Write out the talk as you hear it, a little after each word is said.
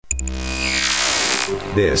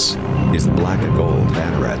This is the Black and Gold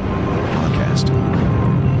Banneret podcast.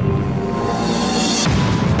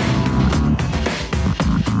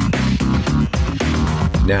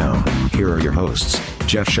 Now, here are your hosts,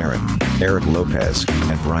 Jeff Sharon, Eric Lopez,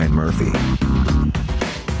 and Brian Murphy.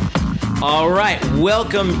 All right,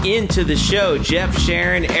 welcome into the show. Jeff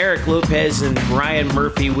Sharon, Eric Lopez, and Brian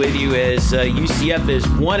Murphy with you as UCF is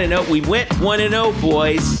 1-0. We went 1-0,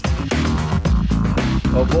 boys.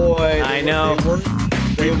 Oh boy! I know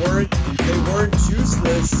they weren't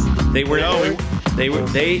useless. They were not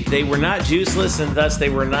juiceless, and thus they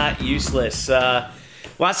were not useless.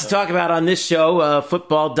 Lots to talk about on this show.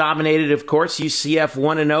 Football dominated, of course. UCF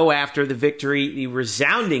 1-0 after the victory, the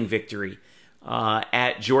resounding victory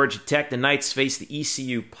at Georgia Tech. The Knights face the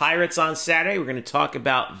ECU Pirates on Saturday. We're going to talk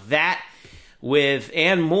about that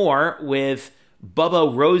and more with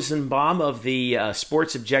Bubba Rosenbaum of the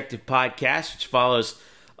Sports Objective podcast, which follows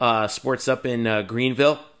sports up in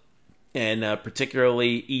Greenville and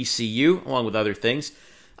particularly ECU, along with other things.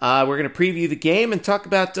 We're going to preview the game and talk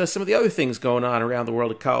about some of the other things going on around the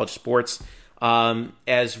world of college sports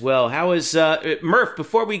as well. How is Murph?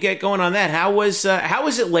 Before we get going on that, how was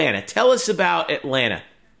Atlanta? Tell us about Atlanta.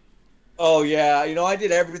 Oh yeah, I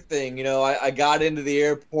did everything. I got into the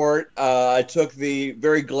airport. I took the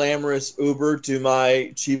very glamorous Uber to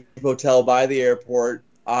my cheap hotel by the airport.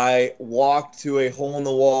 I walked to a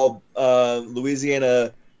hole-in-the-wall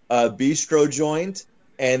Louisiana bistro joint,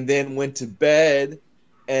 and then went to bed.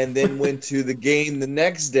 And then went to the game the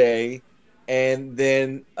next day, and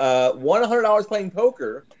then won $100 playing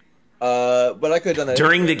poker. But I could have done that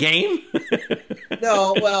during the game.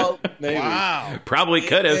 No, well, maybe. Wow, probably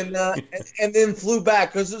could have. And then flew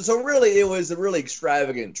back so really it was a really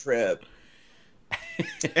extravagant trip.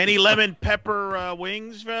 Any lemon pepper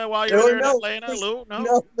wings while you were there in Atlanta, Lou?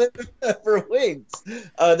 No lemon pepper wings.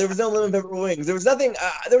 There was no lemon pepper wings. There was nothing.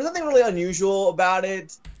 There was nothing really unusual about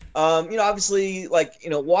it. Obviously,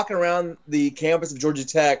 walking around the campus of Georgia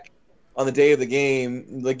Tech on the day of the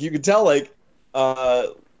game, you could tell,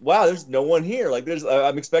 wow, there's no one here.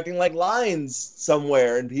 I'm expecting lines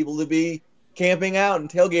somewhere and people to be camping out and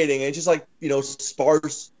tailgating. And it's just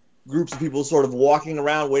sparse groups of people sort of walking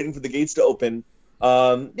around waiting for the gates to open.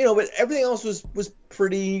 But everything else was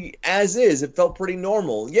pretty as is. It felt pretty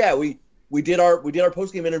normal. Yeah, we did our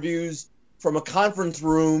post-game interviews from a conference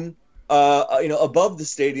room above the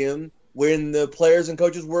stadium when the players and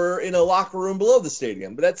coaches were in a locker room below the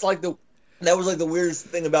stadium. But that was the weirdest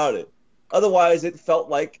thing about it. Otherwise, it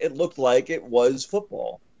looked like it was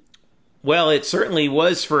football. Well, it certainly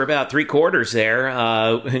was for about three quarters there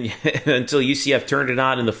until UCF turned it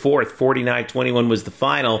on in the fourth. 49-21 was the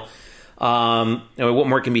final. What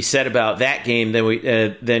more can be said about that game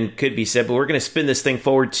than could be said? But we're going to spin this thing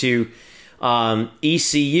forward to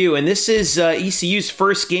ECU, and this is ECU's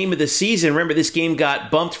first game of the season. Remember, this game got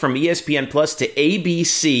bumped from ESPN Plus to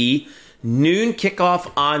ABC. Noon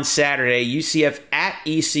kickoff on Saturday. UCF at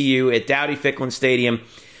ECU at Dowdy-Ficklen Stadium.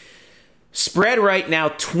 Spread right now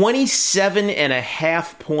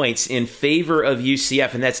 27.5 points in favor of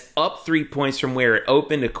UCF, and that's up 3 points from where it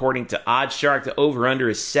opened, according to OddsShark. The over/under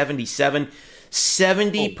is 77.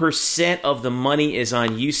 70% of the money is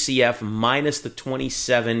on UCF minus the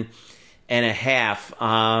 27.5.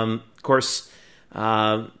 Of course,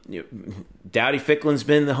 Dowdy-Ficklen's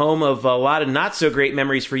been the home of a lot of not so great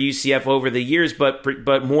memories for UCF over the years,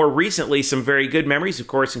 but more recently some very good memories, of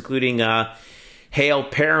course, including Hale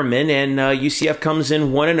Perriman, and UCF comes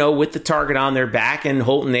in 1-0 with the target on their back, and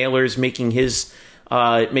Holton Ahlers making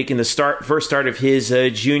the first start of his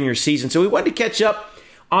junior season. So we wanted to catch up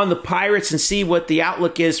on the Pirates and see what the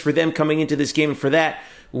outlook is for them coming into this game. And for that,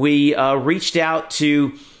 we reached out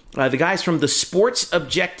to the guys from the Sports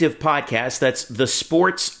Objective podcast. That's the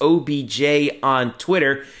Sports OBJ on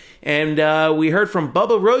Twitter. And we heard from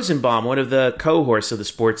Bubba Rosenbaum, one of the cohorts of the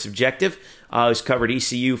Sports Objective, who's covered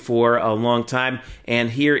ECU for a long time.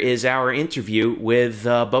 And here is our interview with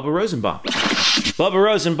Bubba Rosenbaum. Bubba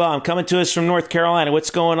Rosenbaum, coming to us from North Carolina.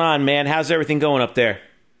 What's going on, man? How's everything going up there?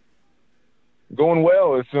 Going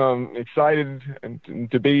well. It's excited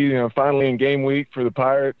to be finally in game week for the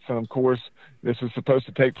Pirates. And of course, this was supposed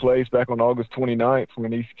to take place back on August 29th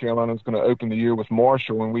when East Carolina was going to open the year with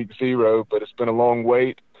Marshall in week 0, but it's been a long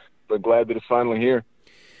wait, but glad that it's finally here.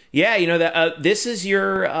 Yeah, this is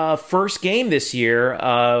your first game this year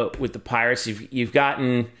with the Pirates. You've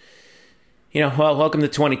gotten, welcome to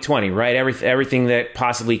 2020, right? Everything that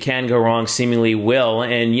possibly can go wrong seemingly will.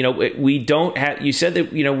 And, we don't have – you said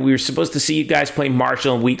that, we were supposed to see you guys play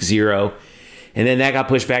Marshall in week 0, and then that got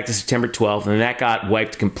pushed back to September 12th, and then that got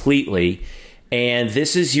wiped completely. And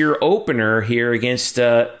this is your opener here against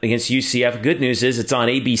UCF. Good news is it's on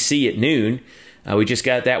ABC at noon. We just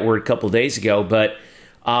got that word a couple of days ago. But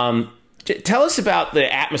tell us about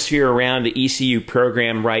the atmosphere around the ECU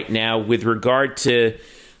program right now with regard to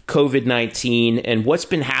COVID-19 and what's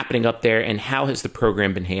been happening up there, and how has the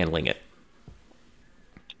program been handling it?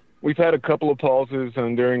 We've had a couple of pauses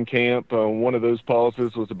during camp. One of those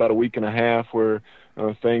pauses was about a week and a half where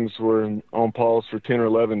things were on pause for 10 or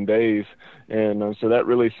 11 days. And so that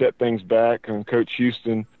really set things back. Coach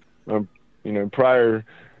Houston, prior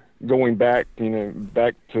going back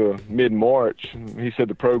to mid-March, he said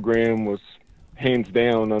the program was hands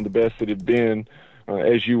down the best it had been,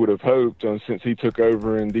 as you would have hoped, since he took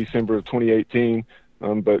over in December of 2018.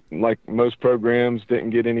 But like most programs, didn't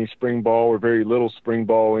get any spring ball or very little spring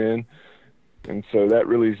ball in. And so that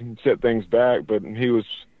really set things back. But he was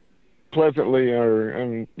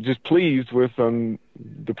pleasantly just pleased with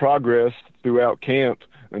the progress throughout camp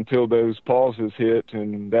until those pauses hit,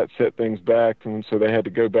 and that set things back. And so they had to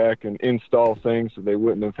go back and install things that they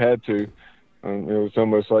wouldn't have had to. It was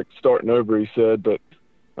almost like starting over, he said. But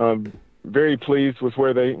very pleased with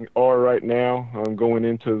where they are right now. Going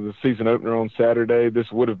into the season opener on Saturday,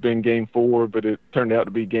 this would have been Game 4, but it turned out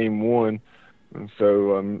to be Game 1. And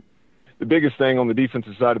so the biggest thing on the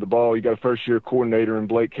defensive side of the ball, you got a first-year coordinator in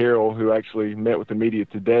Blake Carroll, who actually met with the media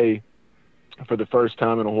today for the first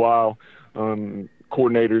time in a while.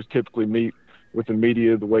 Coordinators typically meet with the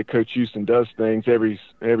media the way Coach Houston does things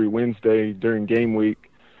every Wednesday during game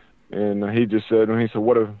week. And he just said,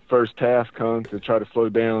 what a first task, to try to slow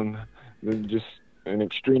down just an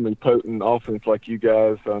extremely potent offense like you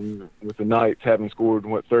guys, with the Knights having scored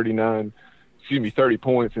 30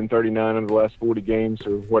 points in 39 of the last 40 games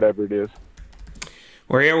or whatever it is.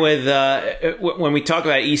 We're here with when we talk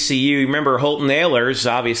about ECU, remember Holton Ahlers,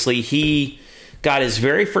 obviously he got his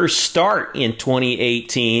very first start in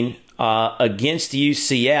 2018 against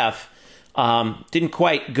UCF. Didn't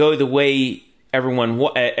quite go the way everyone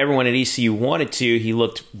at ECU wanted to. He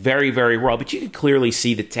looked very, very raw, but you could clearly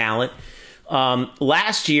see the talent.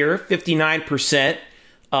 Last year, 59%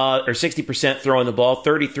 or 60% throwing the ball,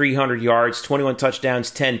 3,300 yards, 21 touchdowns,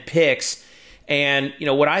 10 picks. And,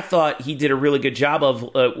 what I thought he did a really good job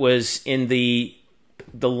of was in the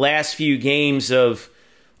last few games of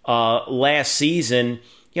last season.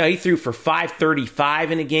 He threw for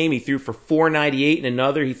 535 in a game. He threw for 498 in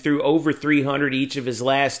another. He threw over 300 each of his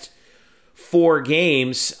last 4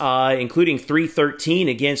 games, including 313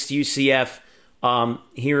 against UCF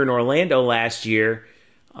here in Orlando last year.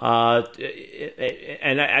 And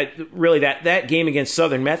I really that game against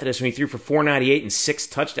Southern Methodist, when he threw for 498 and 6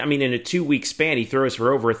 touchdowns, in a 2-week span, he throws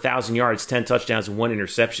for over 1,000 yards, 10 touchdowns, and 1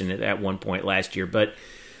 interception at one point last year. But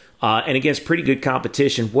and against pretty good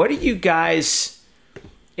competition. What are you guys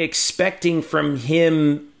expecting from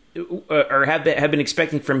him, or have been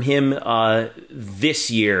expecting from him this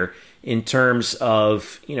year in terms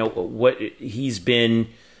of what he's been?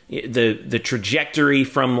 The trajectory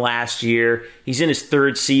from last year. He's in his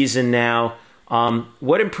 3rd season now.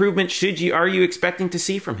 What improvement are you expecting to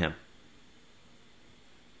see from him?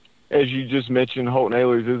 As you just mentioned, Holton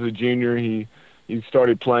Ahlers is a junior. He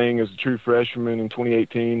started playing as a true freshman in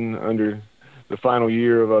 2018 under the final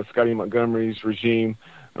year of Scotty Montgomery's regime.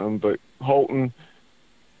 But Holton,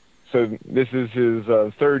 so this is his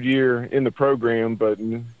 3rd year in the program, but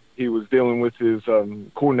he was dealing with his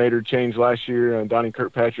coordinator change last year, Donnie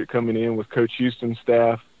Kirkpatrick coming in with Coach Houston's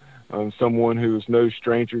staff, someone who was no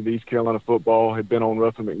stranger to East Carolina football, had been on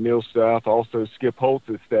Ruffin McNeil's staff, also Skip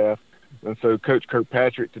Holtz's staff. And so Coach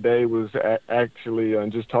Kirkpatrick today was actually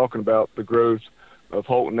just talking about the growth of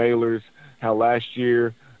Holton Ahlers, how last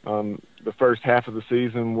year, the first half of the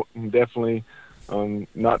season, definitely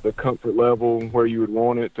not the comfort level where you would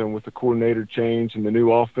want it, with the coordinator change and the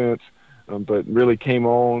new offense. But really came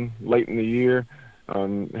on late in the year,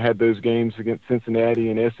 had those games against Cincinnati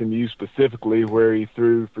and SMU specifically where he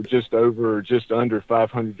threw for just over or just under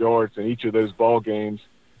 500 yards in each of those ball games,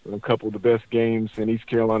 a couple of the best games in East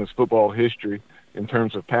Carolina's football history in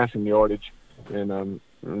terms of passing yardage, and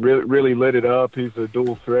really lit it up. He's a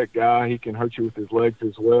dual threat guy. He can hurt you with his legs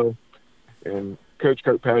as well. And Coach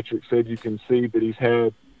Kirkpatrick said you can see that he's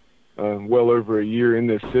had well over a year in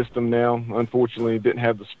this system now. Unfortunately, he didn't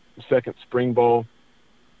have the second spring ball,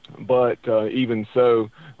 but even so,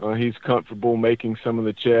 he's comfortable making some of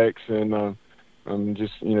the checks and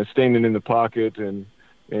just standing in the pocket and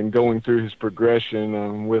going through his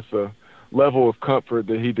progression with a level of comfort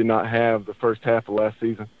that he did not have the first half of last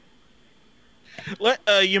season.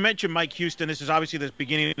 You mentioned Mike Houston. This is obviously the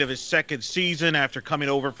beginning of his 2nd season after coming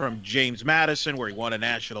over from James Madison, where he won a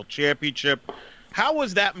national championship. How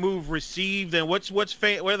was that move received, and what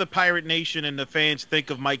do the Pirate Nation and the fans think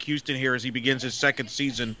of Mike Houston here as he begins his second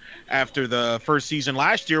season after the first season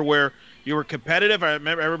last year where you were competitive? I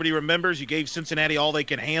remember everybody remembers you gave Cincinnati all they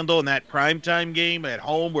can handle in that primetime game at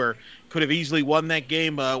home where could have easily won that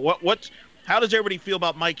game. How does everybody feel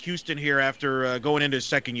about Mike Houston here after going into his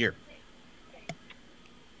second year?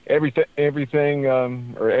 Everything,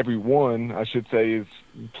 or everyone, I should say, is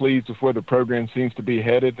pleased with where the program seems to be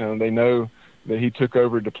headed. They know that he took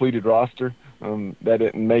over a depleted roster. That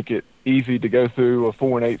didn't make it easy to go through a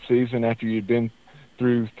 4-8 season after you'd been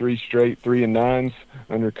through 3 straight 3-9s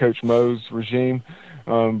under Coach Mo's regime.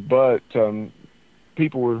 But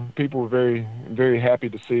people were very, very happy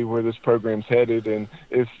to see where this program's headed, and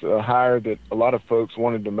it's a hire that a lot of folks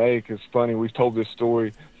wanted to make. It's funny, we've told this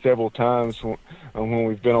story several times when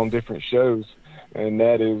we've been on different shows, and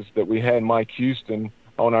that is that we had Mike Houston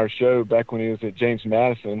on our show back when he was at James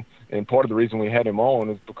Madison, and part of the reason we had him on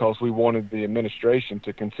is because we wanted the administration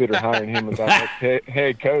to consider hiring him as our next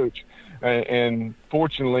head coach. And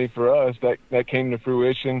fortunately for us, that came to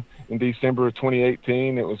fruition in December of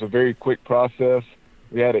 2018. It was a very quick process.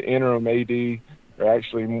 We had an interim AD, or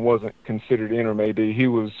actually wasn't considered interim AD. He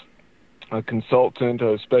was a consultant,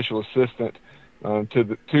 a special assistant to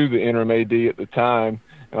the interim AD at the time,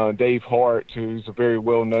 Dave Hart, who's a very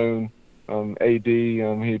well-known AD.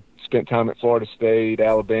 He spent time at Florida State,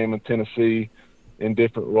 Alabama, Tennessee in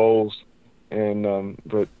different roles.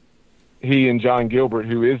 But he and John Gilbert,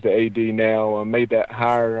 who is the AD now, made that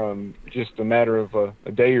hire just a matter of a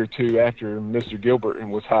day or two after Mr. Gilbert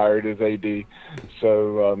was hired as AD.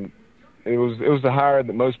 So it was a hire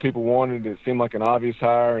that most people wanted. It seemed like an obvious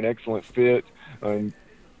hire, an excellent fit.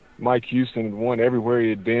 Mike Houston had won everywhere he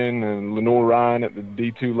had been, and Lenore Ryan at the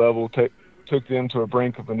D2 level took them to a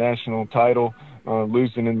brink of a national title,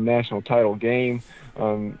 losing in the national title game.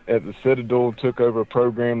 At the Citadel, took over a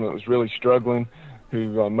program that was really struggling,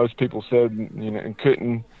 who most people said, and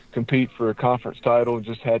couldn't compete for a conference title,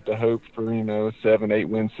 just had to hope for, a 7-8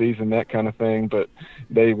 win season, that kind of thing. But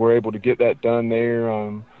they were able to get that done there,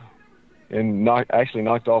 and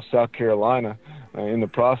knocked off South Carolina in the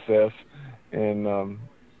process. And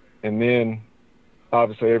then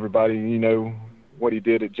obviously everybody, what he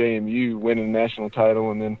did at JMU, winning the national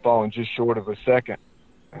title and then falling just short of a second.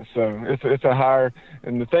 So it's a hire.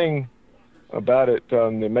 And the thing about it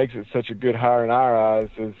that makes it such a good hire in our eyes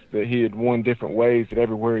is that he had won different ways at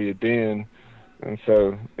everywhere he had been. And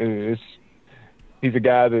so he's a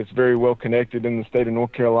guy that's very well connected in the state of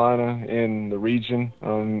North Carolina, in the region,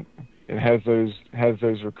 and has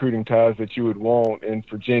those recruiting ties that you would want in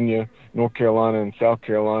Virginia, North Carolina, and South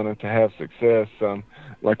Carolina to have success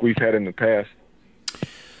like we've had in the past.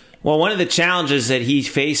 Well, one of the challenges that he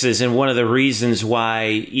faces, and one of the reasons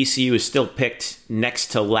why ECU is still picked next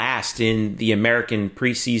to last in the American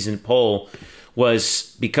preseason poll,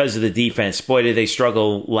 was because of the defense. Boy, did they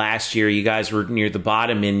struggle last year. You guys were near the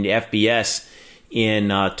bottom in FBS in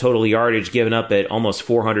total yardage, given up at almost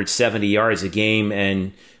 470 yards a game,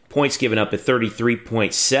 and points given up at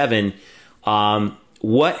 33.7.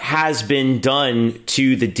 What has been done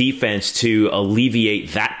to the defense to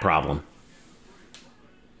alleviate that problem?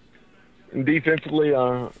 Defensively,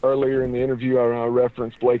 earlier in the interview, I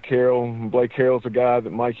referenced Blake Harrell. Blake Harrell's a guy that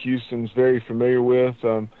Mike Houston's very familiar with.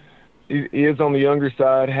 He is on the younger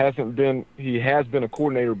side. He has been a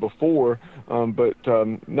coordinator before, but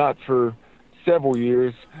not for several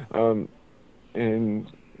years. And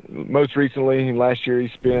most recently, last year, he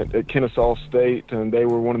spent at Kennesaw State, and they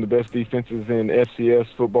were one of the best defenses in FCS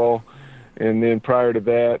football. And then prior to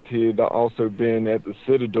that, he had also been at the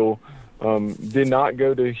Citadel. Did not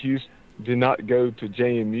go to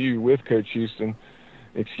JMU with Coach Houston,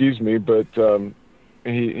 but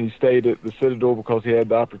he stayed at the Citadel because he had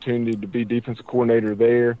the opportunity to be defensive coordinator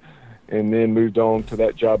there, and then moved on to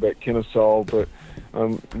that job at Kennesaw. But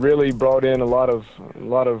really brought in a lot of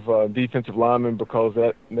defensive linemen because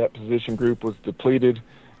that position group was depleted,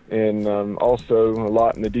 and also a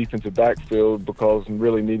lot in the defensive backfield because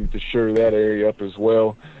really needed to shore that area up as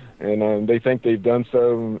well. And they think they've done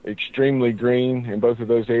so. Extremely green in both of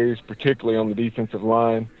those areas, particularly on the defensive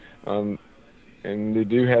line. And they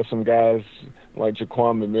do have some guys like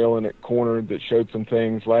Jaquan McMillan at corner that showed some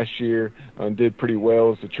things last year, did pretty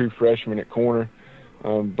well as a true freshman at corner.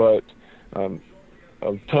 But a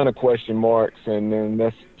ton of question marks, and then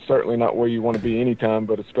that's certainly not where you want to be anytime,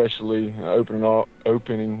 but especially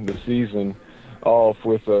opening the season off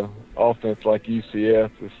with a offense like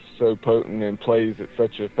UCF is so potent and plays at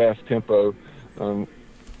such a fast tempo. It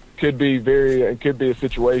could be a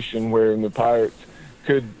situation where the Pirates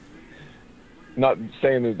could not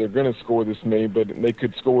saying that they're going to score this many, but they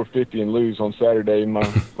could score 50 and lose on Saturday. My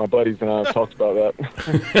buddies and I have talked about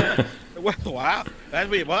that. Wow.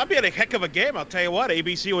 That'd be a heck of a game. I'll tell you what,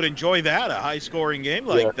 ABC would enjoy that, a high-scoring game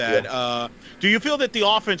like that. Yeah. Do you feel that the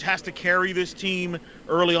offense has to carry this team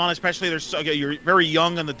early on, especially you're very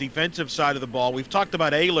young on the defensive side of the ball? We've talked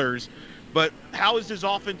about Ehlers, but how is his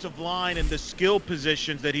offensive line and the skill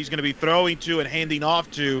positions that he's going to be throwing to and handing off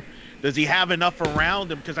to? Does he have enough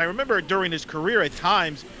around him? Because I remember during his career at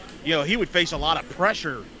times, he would face a lot of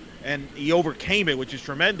pressure, and he overcame it, which is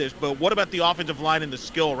tremendous. But what about the offensive line and the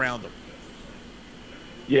skill around him?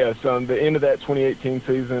 Yes, the end of that 2018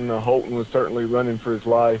 season, Holton was certainly running for his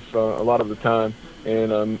life a lot of the time,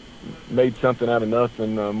 and made something out of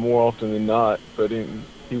nothing more often than not. But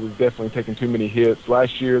he was definitely taking too many hits.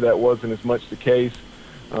 Last year, that wasn't as much the case,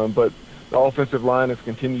 but the offensive line has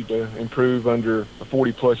continued to improve under a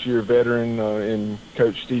 40-plus year veteran in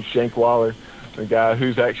Coach Steve Shankweiler, a guy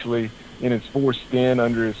who's actually in his fourth stint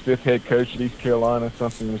under his fifth head coach at East Carolina,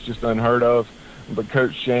 something that's just unheard of. But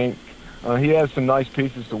Coach Shank, he has some nice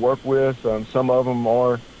pieces to work with. Some of them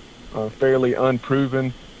are fairly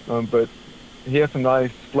unproven, but he has some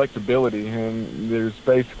nice flexibility. And there's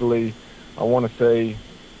basically, I want to say,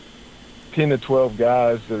 10 to 12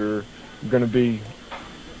 guys that are going to be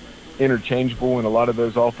interchangeable in a lot of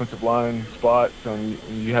those offensive line spots.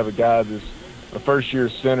 You have a guy that's a first-year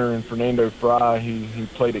center in Fernando Fry. He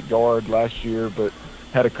played at guard last year, but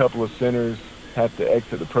had a couple of centers have to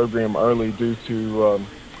exit the program early due to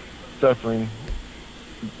suffering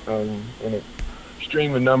an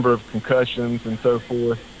extreme number of concussions and so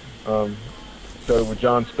forth. So with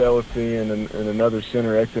John Spellacy and another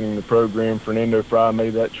center exiting the program, Fernando Fry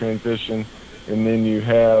made that transition. And then you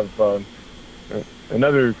have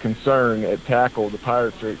another concern at tackle. The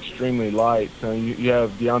Pirates are extremely light. You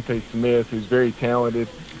have Deontay Smith, who's very talented,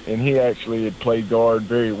 and he actually had played guard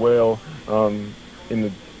very well in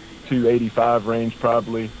the 285 range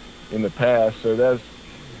probably in the past. So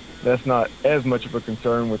that's not as much of a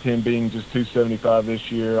concern with him being just 275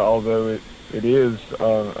 this year, although it is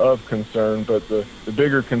of concern. But the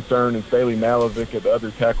bigger concern is Bailey Malovic at the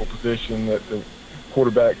other tackle position at the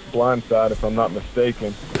quarterback's blind side, if I'm not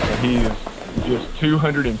mistaken. And he is just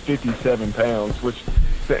 257 pounds, which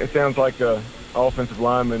sounds like a offensive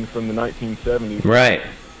lineman from the 1970s. Right.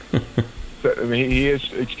 So, I mean, he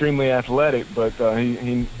is extremely athletic, but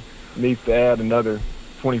he needs to add another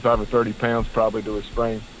 25 or 30 pounds probably to his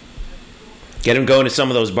frame. Get him going to some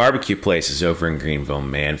of those barbecue places over in Greenville,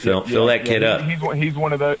 man. Fill that kid up. He's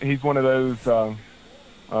one of those. I'm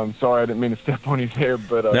sorry, I didn't mean to step on his hair,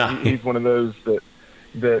 but he's one of those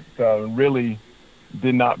that really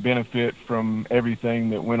did not benefit from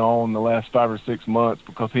everything that went on the last 5 or 6 months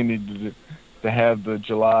because he needed to have the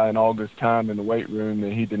July and August time in the weight room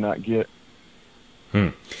that he did not get.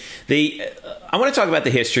 I want to talk about the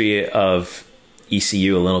history of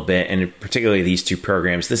ECU a little bit, and particularly these two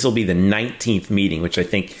programs. This will be the 19th meeting, which I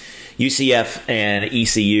think UCF and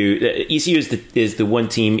ECU is the one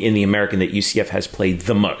team in the American that UCF has played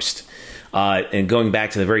the most. And going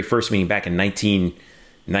back to the very first meeting back in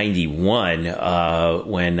 1991,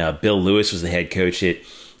 when Bill Lewis was the head coach at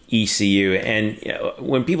ECU. And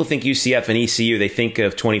when people think UCF and ECU, they think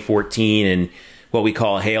of 2014 and what we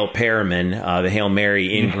call Hail Perriman, the Hail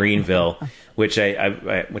Mary in Greenville, which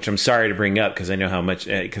I'm sorry to bring up because I know how.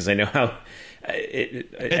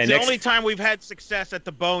 It's the only time we've had success at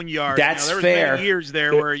the Boneyard. That's there was fair. many years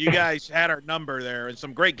there where you guys had our number there and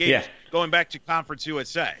some great games going back to Conference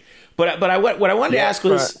USA. But what I wanted to ask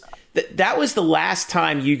was that was the last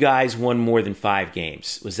time you guys won more than 5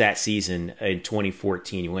 games. Was that season in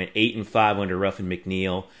 2014? You went 8-5 under Ruffin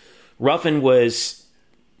McNeil. Ruffin was,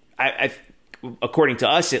 according to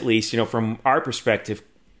us at least, from our perspective,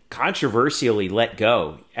 controversially let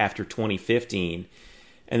go after 2015.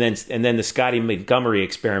 And then the Scotty Montgomery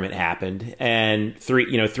experiment happened, and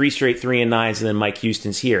 3 straight 3-9s, and then Mike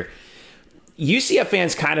Houston's here. UCF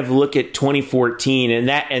fans kind of look at 2014 and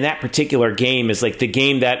that particular game as like the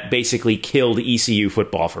game that basically killed ECU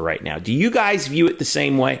football for right now. Do you guys view it the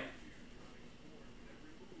same way?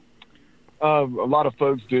 A lot of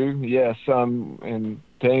folks do, yes. And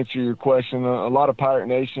to answer your question, a lot of Pirate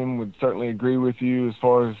Nation would certainly agree with you as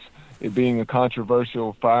far as it being a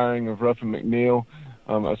controversial firing of Ruffin McNeil.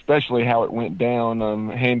 Especially how it went down,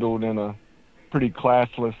 handled in a pretty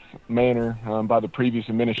classless manner by the previous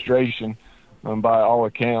administration, by all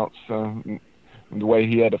accounts, the way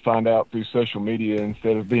he had to find out through social media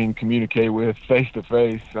instead of being communicated with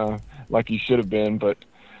face-to-face like he should have been. But,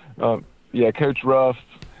 Coach Ruff,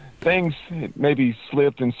 things maybe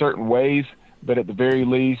slipped in certain ways, but at the very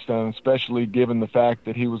least, especially given the fact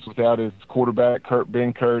that he was without his quarterback, Kurt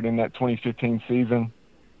Benkert, in that 2015 season,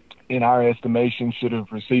 in our estimation, should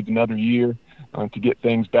have received another year to get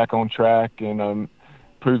things back on track and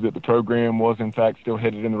prove that the program was, in fact, still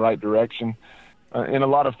headed in the right direction. And a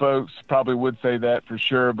lot of folks probably would say that for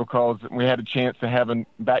sure, because we had a chance to have a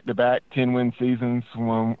back-to-back 10-win seasons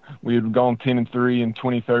when we had gone 10-3 in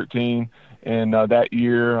 2013. And that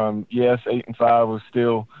year, yes, 8-5 was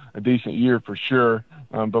still a decent year for sure.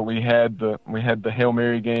 But we had the Hail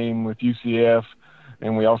Mary game with UCF,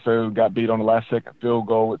 and we also got beat on the last-second field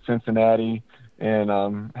goal with Cincinnati,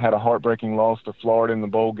 and had a heartbreaking loss to Florida in the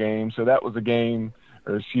bowl game. So that was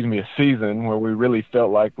a season where we really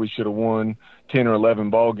felt like we should have won 10 or 11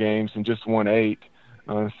 ball games and just won 8.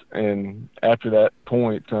 And after that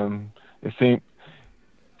point, it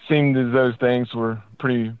seemed as those things were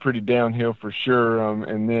pretty downhill for sure.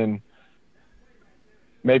 And then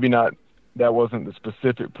maybe not, that wasn't the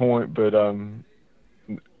specific point, but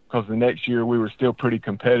because the next year we were still pretty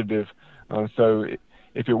competitive. So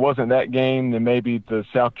if it wasn't that game, then maybe the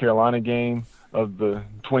South Carolina game of the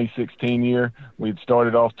 2016 year. We'd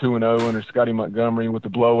started off 2-0 under Scotty Montgomery with a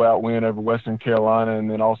blowout win over Western Carolina, and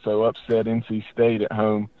then also upset NC State at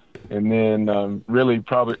home. And then really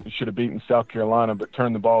probably should have beaten South Carolina, but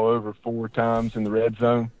turned the ball over 4 times in the red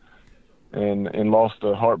zone and lost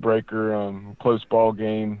a heartbreaker, close ball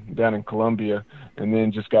game down in Columbia, and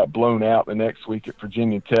then just got blown out the next week at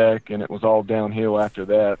Virginia Tech, and it was all downhill after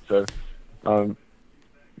that. So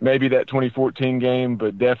maybe that 2014 game,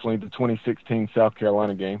 but definitely the 2016 South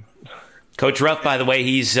Carolina game. Coach Ruff, by the way,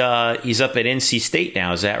 he's up at NC State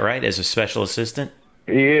now. Is that right, as a special assistant?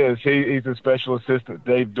 He is. He's a special assistant,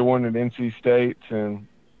 Dave Dorn at NC State, and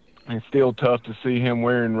it's still tough to see him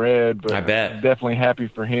wearing red, but I bet. Definitely happy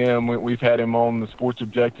for him. We've had him on the Sports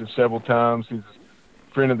Objective several times. He's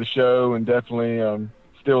a friend of the show and definitely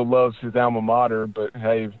still loves his alma mater, but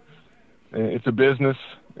hey, it's a business,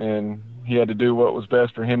 and he had to do what was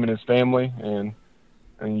best for him and his family, and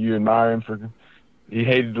you admire him for. He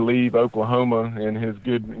hated to leave Oklahoma, and his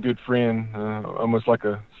good friend, almost like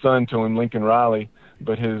a son to him, Lincoln Riley,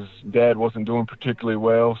 but his dad wasn't doing particularly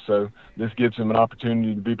well, so this gives him an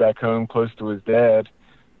opportunity to be back home close to his dad,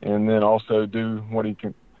 and then also do what he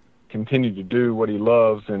can continue to do, what he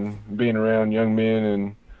loves, and being around young men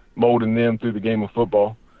and molding them through the game of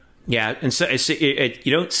football. Yeah, and so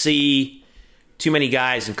you don't see too many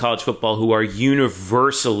guys in college football who are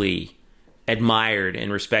universally admired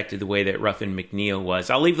and respected the way that Ruffin McNeill was.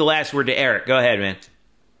 I'll leave the last word to Eric. Go ahead, man.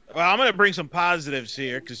 Well, I'm going to bring some positives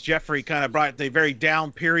here because Jeffrey kind of brought the very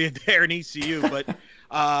down period there in ECU. But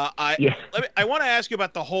I want to ask you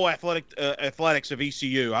about the whole athletics of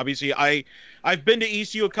ECU. Obviously, I've been to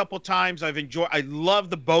ECU a couple of times. I love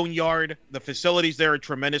the Boneyard. The facilities there are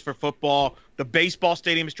tremendous for football. The baseball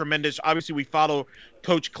stadium is tremendous. Obviously, we follow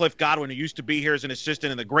Coach Cliff Godwin, who used to be here as an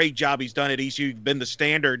assistant, and the great job he's done at ECU. He's been the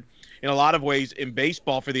standard in a lot of ways in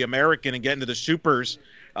baseball for the American and getting to the supers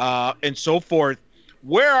and so forth.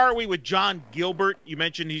 Where are we with John Gilbert? You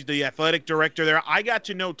mentioned he's the athletic director there. I got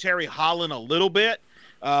to know Terry Holland a little bit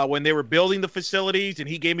when they were building the facilities, and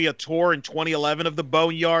he gave me a tour in 2011 of the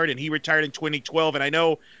Boneyard, and he retired in 2012. And I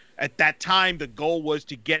know at that time the goal was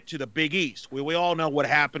to get to the Big East. We all know what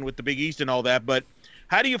happened with the Big East and all that, but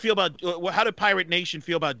how do you feel about how did Pirate Nation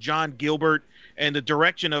feel about John Gilbert and the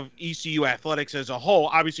direction of ECU athletics as a whole?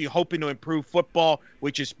 Obviously hoping to improve football,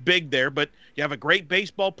 which is big there, but you have a great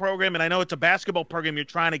baseball program, and I know it's a basketball program you're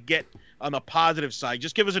trying to get on the positive side.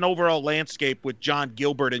 Just give us an overall landscape with John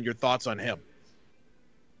Gilbert and your thoughts on him.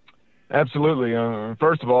 Absolutely.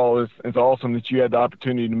 First of all, it's awesome that you had the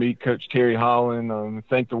opportunity to meet Coach Terry Holland.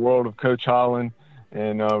 Thank the world of Coach Holland,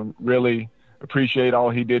 and really appreciate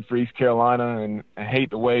all he did for East Carolina, and I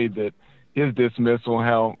hate the way that his dismissal,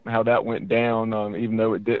 how that went down, even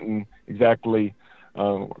though it didn't exactly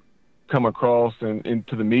come across and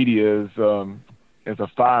into the media as a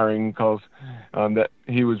firing, because that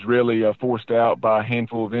he was really forced out by a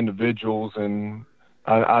handful of individuals, and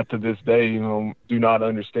I to this day do not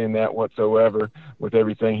understand that whatsoever with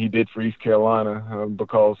everything he did for East Carolina,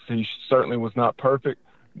 because he certainly was not perfect,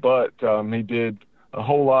 but he did a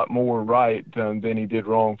whole lot more right than he did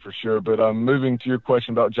wrong for sure. But moving to your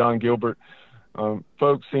question about John Gilbert,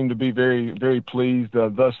 folks seem to be very, very pleased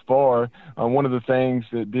thus far. One of the things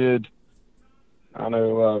that did,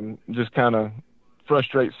 just kind of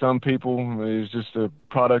frustrate some people is just a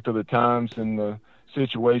product of the times and the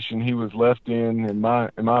situation he was left in my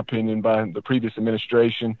opinion, by the previous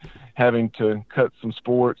administration, having to cut some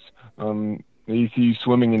sports. The ECU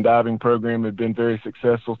swimming and diving program had been very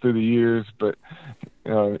successful through the years, but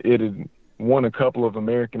it had won a couple of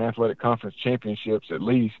American Athletic Conference championships at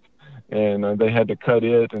least, and they had to cut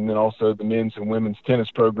it, and then also the men's and women's tennis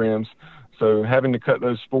programs. So having to cut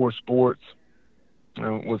those 4 sports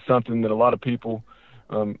was something that a lot of people,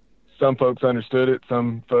 some folks understood it,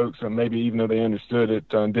 some folks, maybe even though they understood it,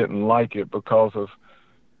 didn't like it because of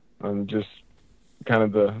just kind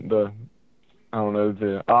of the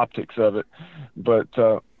optics of it. But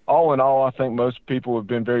all in all, I think most people have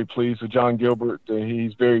been very pleased with John Gilbert.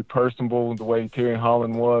 He's very personable the way Terry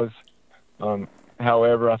Holland was.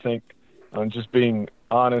 However, I think just being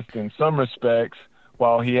honest in some respects,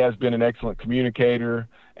 while he has been an excellent communicator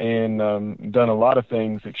and done a lot of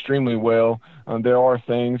things extremely well, there are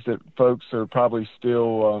things that folks are probably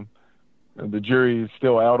still, the jury is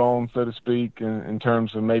still out on, so to speak, in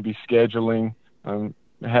terms of maybe scheduling.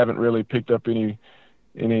 Haven't really picked up any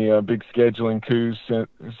big scheduling coups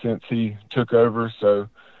since he took over. So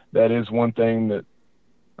that is one thing that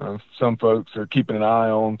some folks are keeping an eye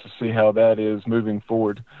on to see how that is moving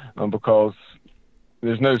forward, because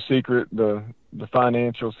there's no secret the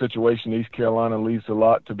financial situation in East Carolina leaves a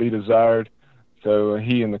lot to be desired. So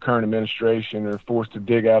he and the current administration are forced to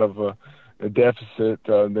dig out of a deficit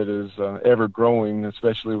that is ever growing,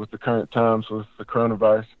 especially with the current times with the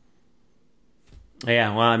coronavirus.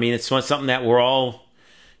 Yeah, well, I mean, it's something that we're all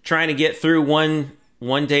trying to get through one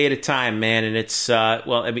day at a time, man. And it's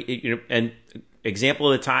an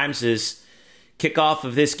example of the times is kickoff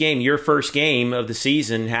of this game, your first game of the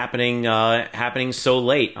season, happening so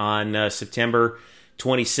late on September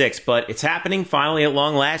 26th. But it's happening finally at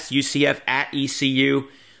long last. UCF at ECU,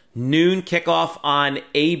 noon kickoff on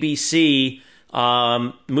ABC.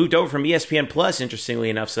 Moved over from ESPN Plus,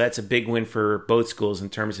 interestingly enough, so that's a big win for both schools in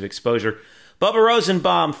terms of exposure. Bubba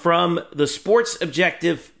Rosenbaum from the Sports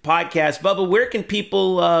Objective podcast. Bubba, where can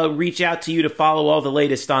people reach out to you to follow all the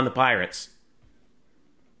latest on the Pirates?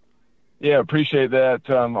 Yeah, appreciate that.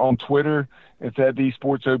 On Twitter, it's at the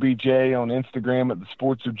Sports OBJ. On Instagram, at the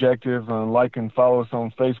Sports Objective. Like and follow us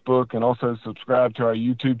on Facebook, and also subscribe to our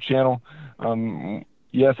YouTube channel.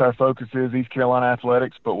 Yes, our focus is East Carolina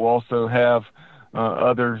athletics, but we'll also have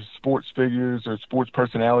other sports figures or sports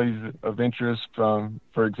personalities of interest.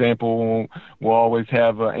 For example, we'll always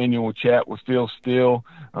have an annual chat with Phil Steele.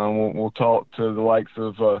 We'll talk to the likes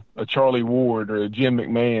of a Charlie Ward or a Jim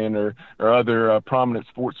McMahon or other prominent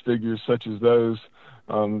sports figures such as those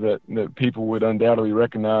that people would undoubtedly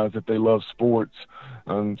recognize if they love sports.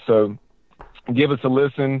 So give us a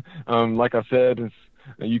listen. Like I said,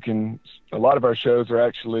 a lot of our shows are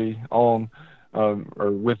actually on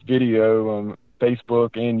or with video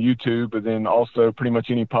Facebook and YouTube, but then also pretty much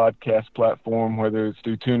any podcast platform, whether it's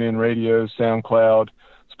through TuneIn Radio, SoundCloud,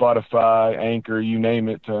 Spotify, Anchor, you name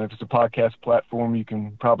it. If it's a podcast platform, you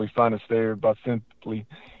can probably find us there by simply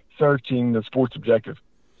searching the Sports Objective.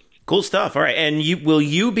 Cool stuff. All right. And will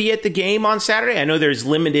you be at the game on Saturday? I know there's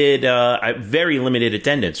very limited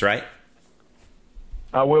attendance, right?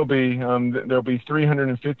 I will be. There'll be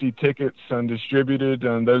 350 tickets distributed,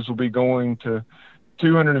 and those will be going to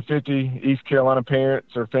 250 East Carolina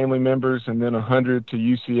parents or family members, and then 100 to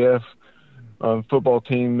UCF football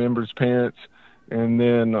team members' parents, and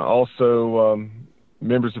then also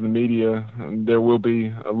members of the media. There will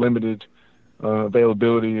be a limited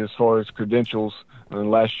availability as far as credentials.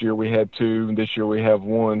 Last year we had 2, and this year we have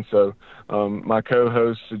 1. So my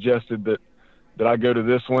co-host suggested that I go to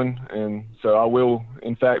this one, and so I will,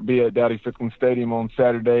 in fact, be at Dowdy-Ficklen Stadium on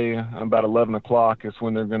Saturday about 11 o'clock. Is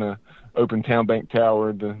when they're going to open Town Bank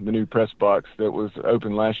Tower, the new press box that was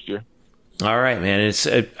open last year. All right, man.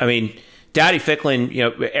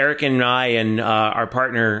 Dowdy-Ficklen, Eric and I and our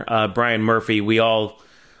partner, Brian Murphy, we all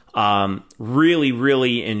really,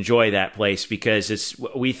 really enjoy that place because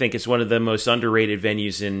we think it's one of the most underrated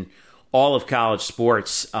venues in all of college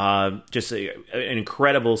sports. Just an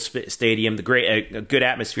incredible stadium, a good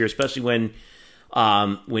atmosphere, especially when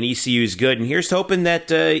ECU is good. And here's hoping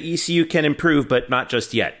that ECU can improve, but not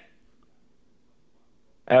just yet.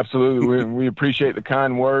 Absolutely. We appreciate the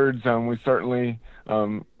kind words. We certainly,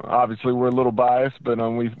 obviously we're a little biased, but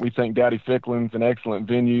we think Dowdy-Ficklen's an excellent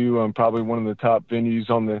venue, probably one of the top venues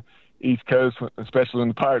on the East Coast, especially when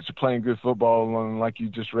the Pirates are playing good football, like you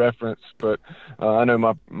just referenced. But I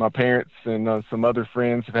know my parents and some other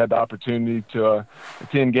friends have had the opportunity to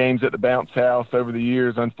attend games at the Bounce House over the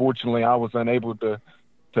years. Unfortunately, I was unable to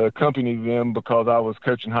accompany them because I was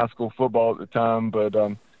coaching high school football at the time. But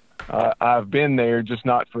I've been there, just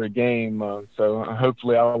not for a game. So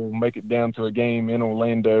hopefully I will make it down to a game in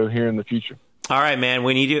Orlando here in the future. All right, man.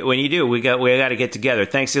 When you do, we got to get together.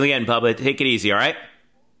 Thanks again, Bubba. Take it easy. All right.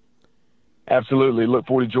 Absolutely. Look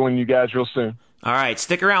forward to joining you guys real soon. All right.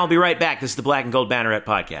 Stick around. We'll be right back. This is the Black and Gold Banneret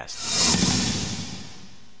Podcast.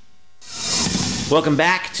 Welcome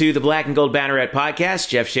back to the Black and Gold Banneret podcast.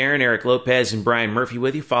 Jeff Sharon, Eric Lopez, and Brian Murphy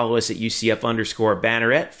with you. Follow us at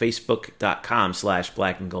UCF_Banneret,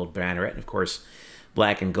 Facebook.com/Black and Gold Banneret, and of course,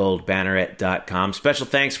 blackandgoldbanneret.com. Special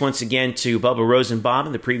thanks once again to Bubba Rosenbaum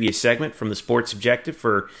in the previous segment from the Sports Objective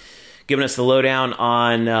for giving us the lowdown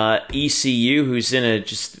on ECU, who's in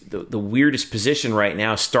just the weirdest position right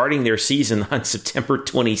now, starting their season on September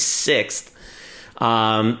 26th.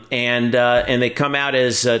 And they come out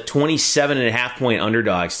as 27.5-point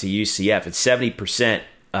underdogs to UCF. It's 70%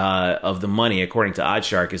 of the money, according to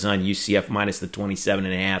Oddshark, is on UCF minus the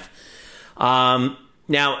 27.5.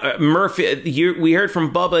 Now, Murphy, we heard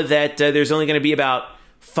from Bubba that there's only going to be about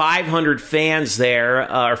 500 fans there,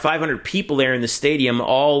 or 500 people there in the stadium,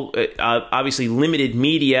 all obviously limited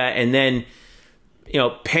media, and then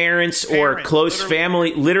parents or close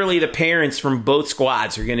family. Literally, the parents from both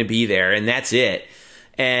squads are going to be there, and that's it.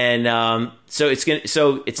 And so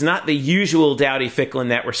it's not the usual Dowdy Ficklin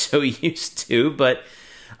that we're so used to, but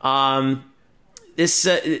this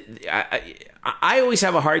I always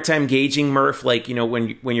have a hard time gauging, Murph, like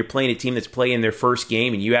when you're playing a team that's playing their first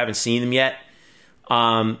game and you haven't seen them yet.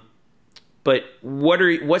 But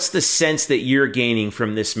what's the sense that you're gaining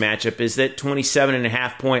from this matchup? Is that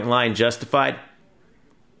 27.5-point line justified?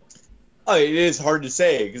 Oh, it is hard to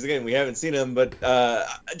say because again we haven't seen them, but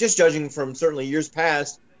just judging from certainly years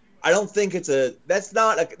past, I don't think that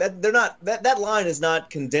line is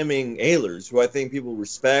not condemning Ehlers, who I think people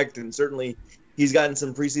respect, and certainly he's gotten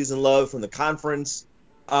some preseason love from the conference.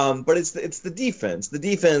 But it's the defense. The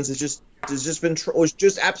defense was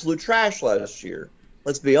just absolute trash last year.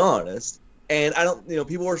 Let's be honest. And I don't,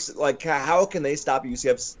 people were like, how can they stop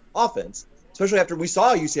UCF's offense? Especially after we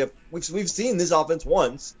saw UCF. We've seen this offense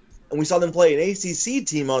once. And we saw them play an ACC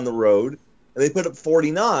team on the road, and they put up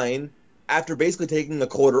 49 after basically taking the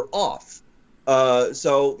quarter off.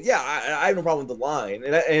 So, yeah, I have no problem with the line.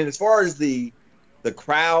 And as far as the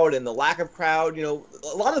crowd and the lack of crowd, a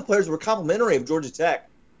lot of the players were complimentary of Georgia Tech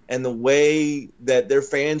and the way that their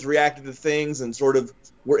fans reacted to things and sort of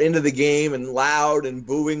were into the game and loud and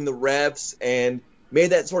booing the refs and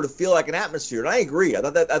made that sort of feel like an atmosphere. And I agree. I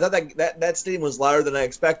thought that stadium was louder than I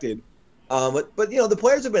expected. But the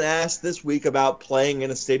players have been asked this week about playing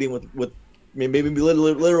in a stadium with maybe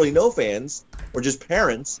literally no fans or just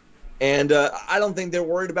parents, and I don't think they're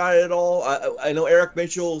worried about it at all. I know Eric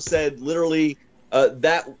Mitchell said literally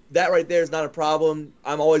that right there is not a problem.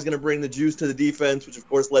 I'm always going to bring the juice to the defense, which of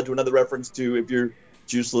course led to another reference to if you're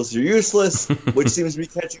juiceless, you're useless, which seems to be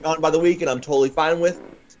catching on by the week, and I'm totally fine with.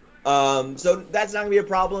 So that's not going to be a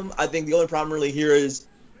problem. I think the only problem really here is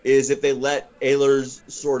if they let Ehlers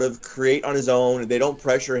sort of create on his own and they don't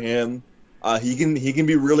pressure him, he can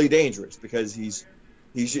be really dangerous because he's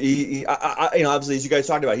obviously, as you guys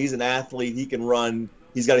talked about, he's an athlete. He can run.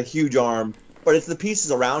 He's got a huge arm, but it's the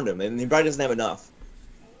pieces around him, and he probably doesn't have enough.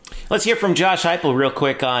 Let's hear from Josh Heupel real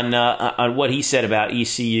quick on what he said about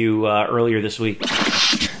ECU earlier this week.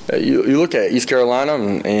 You look at East Carolina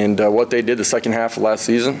and what they did the second half of last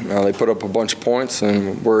season. They put up a bunch of points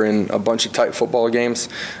and were in a bunch of tight football games.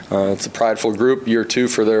 It's a prideful group, year two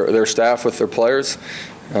for their staff with their players.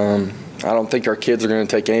 I don't think our kids are going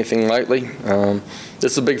to take anything lightly.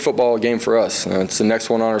 This is a big football game for us. It's the next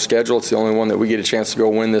one on our schedule. It's the only one that we get a chance to go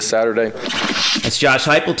win this Saturday. That's Josh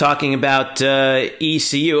Heupel talking about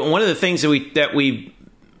ECU. And one of the things that we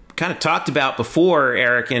kind of talked about before,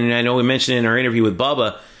 Eric, and I know we mentioned in our interview with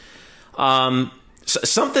Bubba,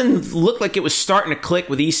 something looked like it was starting to click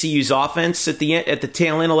with ECU's offense at the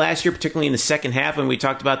tail end of last year, particularly in the second half, when we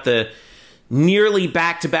talked about the nearly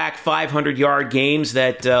back-to-back 500-yard games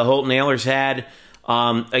that Holton Ahlers had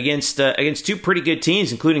against two pretty good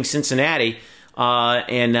teams, including Cincinnati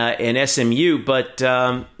and SMU. But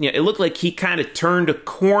it looked like he kind of turned a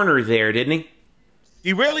corner there, didn't he?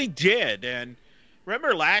 He really did, and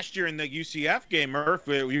remember last year in the UCF game, Murph,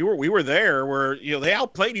 we were there where they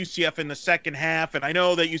outplayed UCF in the second half, and I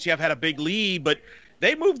know that UCF had a big lead, but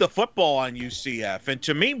they moved the football on UCF. And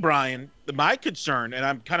to me, Brian, my concern, and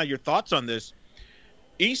I'm kind of your thoughts on this,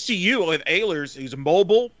 ECU with Ahlers, he's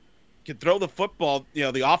mobile, can throw the football.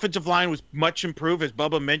 The offensive line was much improved, as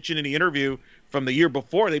Bubba mentioned in the interview from the year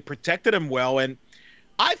before. They protected him well, and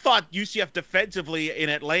I thought UCF defensively in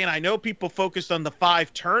Atlanta, I know people focused on the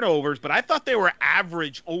 5 turnovers, but I thought they were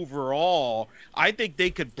average overall. I think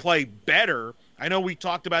they could play better. I know we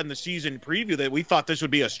talked about in the season preview that we thought this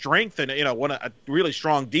would be a strength and a really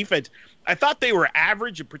strong defense. I thought they were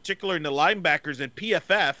average, in particular in the linebackers, and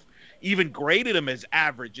PFF even graded them as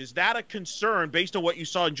average. Is that a concern based on what you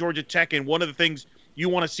saw in Georgia Tech and one of the things you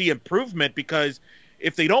want to see improvement? Because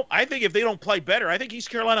if they don't play better, I think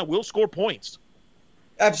East Carolina will score points.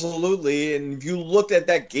 Absolutely. And if you looked at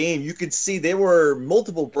that game, you could see there were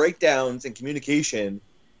multiple breakdowns in communication,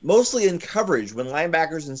 mostly in coverage when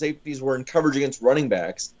linebackers and safeties were in coverage against running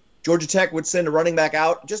backs. Georgia Tech would send a running back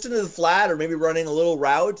out just into the flat or maybe running a little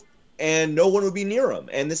route, and no one would be near him.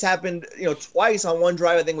 And this happened, twice on one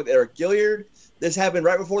drive, I think, with Eric Gilliard. This happened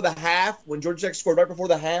right before the half. When Georgia Tech scored right before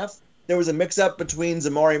the half, there was a mix-up between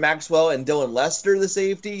Zamari Maxwell and Dylan Lester, the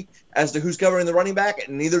safety, as to who's covering the running back,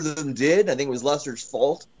 and neither of them did. I think it was Lester's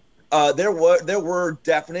fault. There were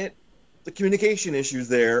definite communication issues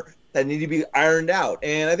there that need to be ironed out.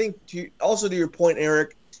 And I think to your point,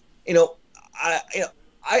 Eric, the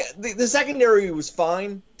secondary was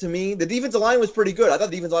fine to me. The defensive line was pretty good. I thought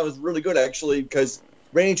the defensive line was really good, actually, because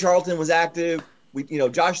Randy Charlton was active.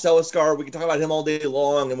 Josh Seliskar, we could talk about him all day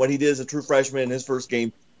long and what he did as a true freshman in his first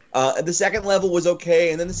game. The second level was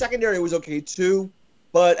okay, and then the secondary was okay too.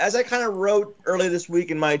 But as I kind of wrote earlier this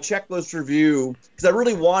week in my checklist review, because I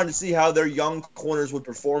really wanted to see how their young corners would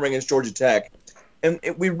perform against Georgia Tech, and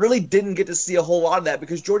we really didn't get to see a whole lot of that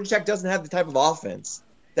because Georgia Tech doesn't have the type of offense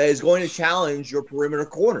that is going to challenge your perimeter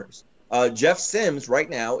corners. Jeff Sims right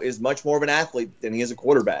now is much more of an athlete than he is a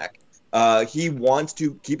quarterback. He wants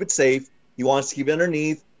to keep it safe. He wants to keep it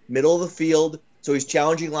underneath, middle of the field, so he's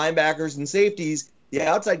challenging linebackers and safeties. The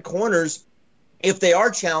outside corners, if they are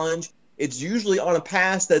challenged, it's usually on a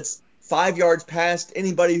pass that's 5 yards past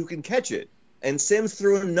anybody who can catch it. And Sims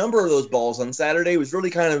threw a number of those balls on Saturday. It was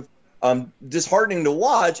really kind of disheartening to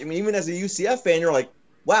watch. I mean, even as a UCF fan, you're like,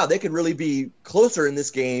 wow, they could really be closer in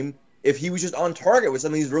this game if he was just on target with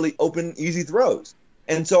some of these really open, easy throws.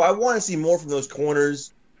 And so I want to see more from those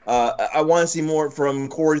corners. I want to see more from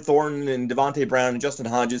Corey Thornton and Devontae Brown and Justin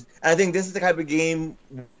Hodges. And I think this is the type of game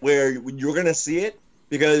where you're going to see it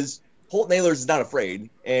because Holt Naylor is not afraid,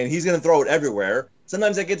 and he's going to throw it everywhere.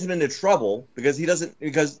 Sometimes that gets him into trouble because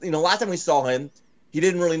last time we saw him, he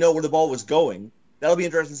didn't really know where the ball was going. That'll be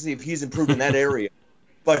interesting to see if he's improved in that area.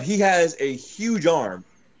 But he has a huge arm,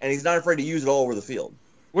 and he's not afraid to use it all over the field.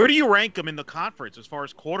 Where do you rank him in the conference as far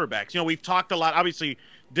as quarterbacks? We've talked a lot. Obviously,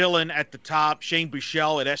 Dylan at the top, Shane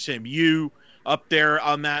Buechele at SMU up there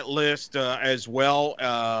on that list as well.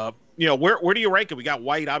 Where do you rank him? We got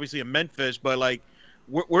White, obviously, in Memphis, but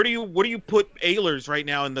where do you put Ehlers right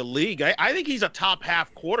now in the league? I think he's a top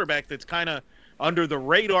half quarterback that's kind of under the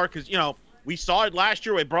radar because we saw it last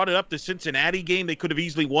year. We brought it up the Cincinnati game. They could have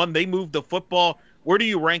easily won. They moved the football. Where do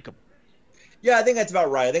you rank him? Yeah, I think that's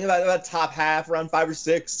about right. I think about top half, around 5 or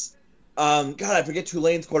 6. God, I forget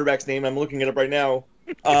Tulane's quarterback's name. I'm looking it up right now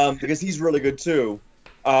because he's really good too.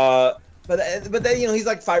 But then he's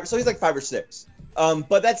like 5, so he's like 5 or 6.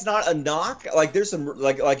 But that's not a knock. Like there's some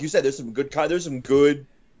like you said, there's some good quarterbacks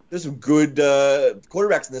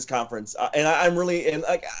in this conference. And I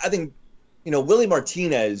think Willie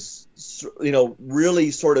Martinez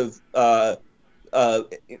really sort of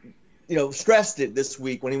stressed it this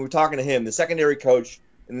week when we were talking to him, the secondary coach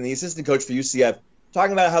and the assistant coach for UCF,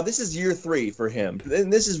 talking about how this is year 3 for him.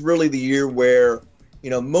 And this is really the year where,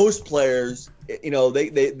 most players,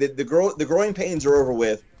 the growing pains are over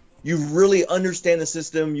with. You really understand the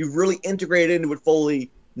system. You've really integrated into it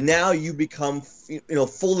fully. Now you become,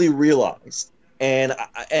 fully realized. And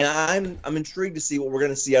I'm intrigued to see what we're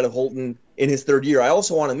going to see out of Holton in his 3rd year. I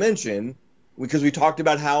also want to mention, because we talked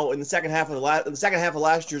about how in the second half of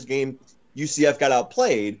last year's game, UCF got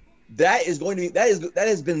outplayed. That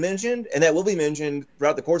has been mentioned, and that will be mentioned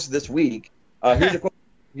throughout the course of this week. Here's a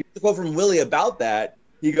quote from Willie about that.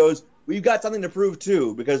 He goes, "We've got something to prove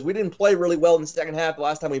too, because we didn't play really well in the second half the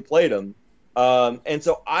last time we played them." And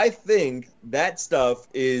so I think that stuff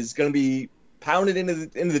is going to be pounded into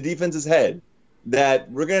the defense's head, that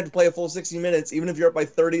we're going to have to play a full 60 minutes, even if you're up by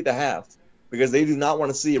 30 at the half, because they do not want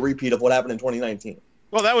to see a repeat of what happened in 2019.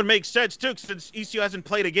 Well, that would make sense, too, since ECU hasn't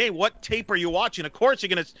played a game. What tape are you watching? Of course,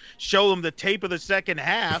 you're going to show them the tape of the second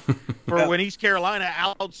half for when East Carolina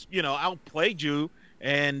outplayed you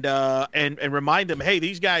and remind them, hey,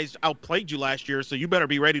 these guys outplayed you last year, so you better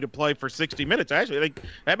be ready to play for 60 minutes. Actually, I think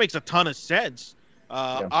that makes a ton of sense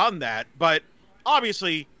on that. But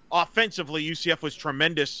obviously, offensively, UCF was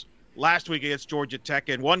tremendous last week against Georgia Tech,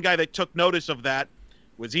 and one guy that took notice of that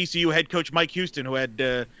was ECU head coach Mike Houston, who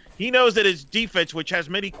had he knows that his defense, which has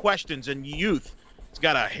many questions and youth, has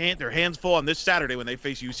got their hands full on this Saturday when they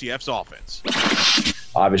face UCF's offense.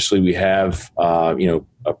 Obviously, we have a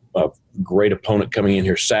great opponent coming in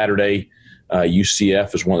here Saturday.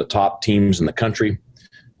 UCF is one of the top teams in the country.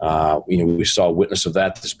 We saw a witness of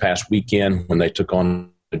that this past weekend when they took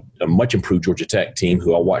on a much improved Georgia Tech team,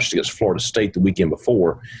 who I watched against Florida State the weekend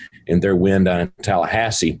before in their win down in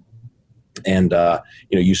Tallahassee. And,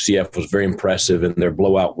 UCF was very impressive in their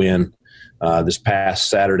blowout win this past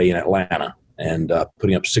Saturday in Atlanta, and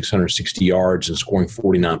putting up 660 yards and scoring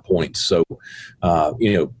 49 points. So,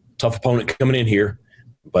 tough opponent coming in here,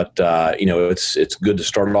 but it's good to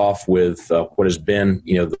start off with what has been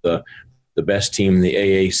the best team in the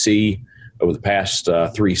AAC over the past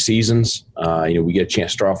 3 seasons. We get a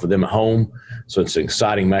chance to start off with them at home, so it's an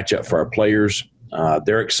exciting matchup for our players.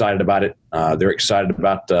 They're excited about it. They're excited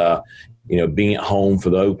about being at home for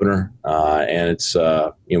the opener, and it's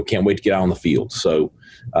can't wait to get out on the field. So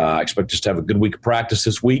I expect us to have a good week of practice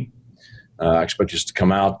this week. I expect us to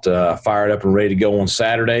come out fired up and ready to go on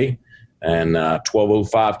Saturday, and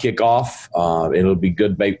 12:05 kickoff. It'll be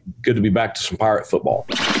good to be back to some Pirate football.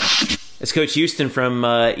 That's Coach Houston from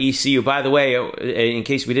ECU. By the way, in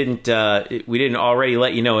case we didn't already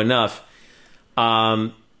let you know enough,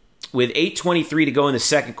 with 8:23 to go in the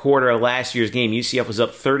second quarter of last year's game, UCF was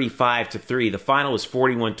up 35-3. The final was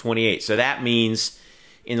 41-28. So that means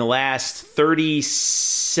in the last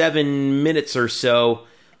 37 minutes or so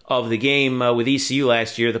of the game with ECU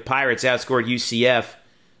last year, the Pirates outscored UCF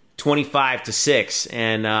 25-6.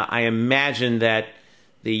 And I imagine that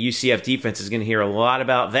the UCF defense is going to hear a lot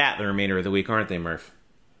about that the remainder of the week, aren't they, Murph?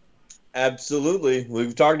 Absolutely.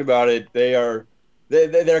 We've talked about it. They're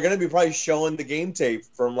going to be probably showing the game tape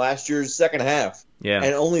from last year's second half. Yeah.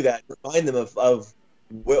 And only that, remind them of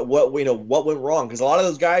what went wrong, because a lot of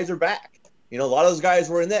those guys are back. A lot of those guys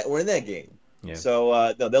were in that game. Yeah.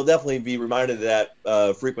 So they'll definitely be reminded of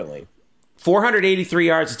that frequently. 483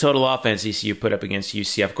 yards of total offense ECU put up against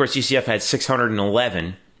UCF. Of course, UCF had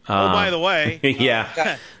 611. By the way,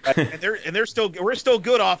 yeah, we're still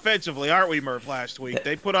good offensively, aren't we, Murph? Last week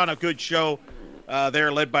they put on a good show.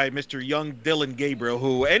 They're led by Mr. Young Dylan Gabriel,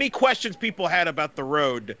 who any questions people had about the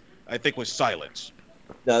road, I think, was silence.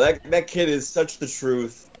 No, that kid is such the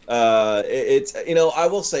truth. It's I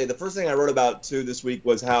will say the first thing I wrote about too this week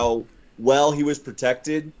was how well he was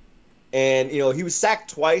protected, and he was sacked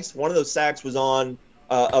twice. One of those sacks was on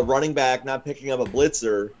a running back not picking up a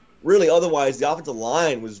blitzer. Really, otherwise, the offensive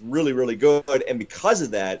line was really, really good. And because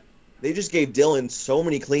of that, they just gave Dylan so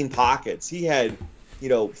many clean pockets. He had,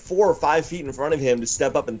 4 or 5 feet in front of him to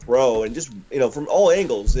step up and throw. And just, from all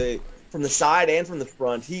angles, from the side and from the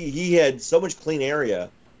front, he had so much clean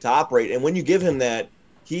area to operate. And when you give him that,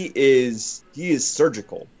 he is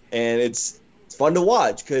surgical. And it's fun to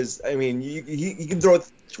watch because, he can throw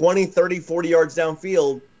 20, 30, 40 yards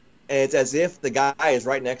downfield, and it's as if the guy is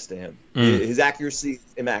right next to him. His accuracy is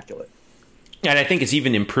immaculate. And I think it's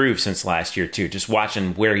even improved since last year, too, just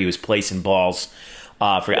watching where he was placing balls.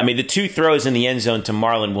 The 2 throws in the end zone to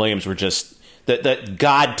Marlon Williams were just the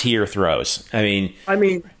God-tier throws.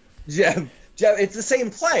 Jeff, it's the same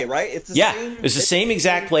play, right? It's the same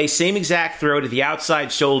exact play, same exact throw to the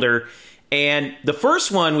outside shoulder. And the first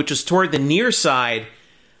one, which was toward the near side,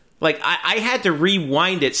 I had to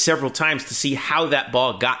rewind it several times to see how that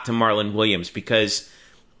ball got to Marlon Williams, because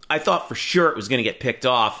I thought for sure it was going to get picked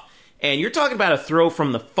off. And you're talking about a throw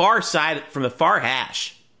from the far side, from the far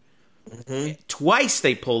hash. Mm-hmm. Twice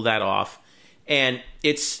they pulled that off, and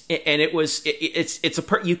you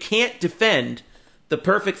can't defend the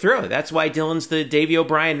perfect throw. That's why Dylan's the Davey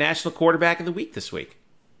O'Brien National Quarterback of the Week this week.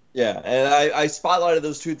 Yeah, and I spotlighted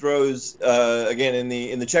those 2 throws again in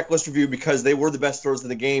the checklist review because they were the best throws of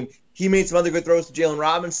the game. He made some other good throws to Jalen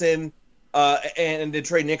Robinson and to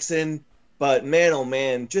Trey Nixon, but man, oh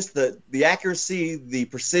man, just the accuracy, the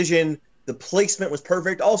precision, the placement was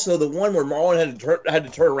perfect. Also, the one where Marlon had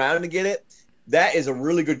to turn around to get it, that is a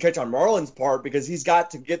really good catch on Marlon's part because he's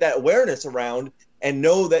got to get that awareness around and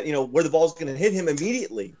know that where the ball's going to hit him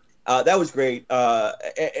immediately. That was great.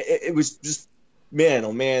 It was just. Man,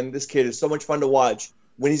 oh man, this kid is so much fun to watch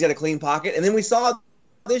when he's got a clean pocket. And then we saw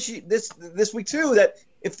this week too that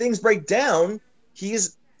if things break down,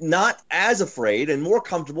 he's not as afraid and more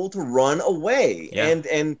comfortable to run away. Yeah.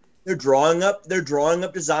 And they're drawing up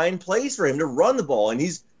design plays for him to run the ball, and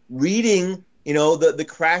he's reading the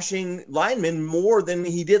crashing linemen more than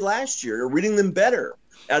he did last year, or reading them better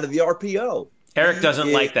out of the RPO. Eric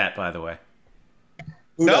doesn't like that, by the way.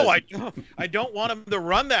 No, I don't want him to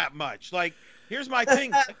run that much. Here's my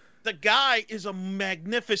thing. The guy is a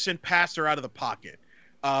magnificent passer out of the pocket.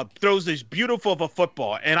 Throws this beautiful of a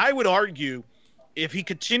football. And I would argue if he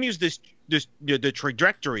continues the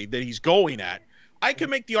trajectory that he's going at, I could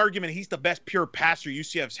make the argument he's the best pure passer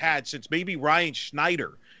UCF's had since maybe Ryan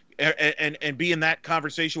Schneider and be in that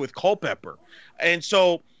conversation with Culpepper. And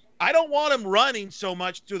so I don't want him running so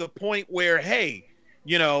much to the point where, hey,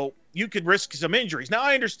 you could risk some injuries. Now,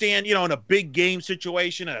 I understand, in a big game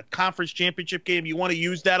situation, a conference championship game, you want to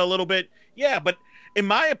use that a little bit. Yeah, but in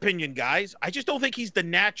my opinion, guys, I just don't think he's the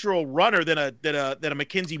natural runner that a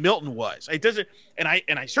Mackenzie Milton was. It doesn't, and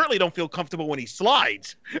I certainly don't feel comfortable when he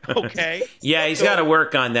slides. Okay. Yeah, he's got to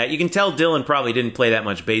work on that. You can tell Dylan probably didn't play that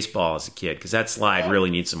much baseball as a kid because that slide really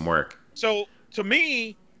needs some work. So to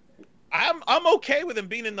me, I'm okay with him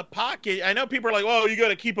being in the pocket. I know people are like, "Oh, you got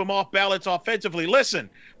to keep him off balance offensively." Listen,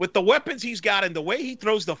 with the weapons he's got and the way he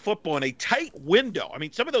throws the football in a tight window. I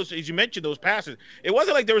mean, some of those, as you mentioned, those passes, it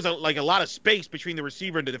wasn't like there was a lot of space between the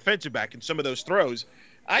receiver and the defensive back in some of those throws.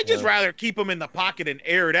 I just rather keep him in the pocket and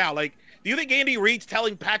air it out. Like, do you think Andy Reid's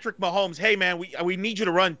telling Patrick Mahomes, "Hey, man, we need you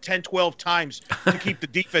to run 10, 12 times to keep the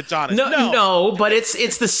defense honest"? No, but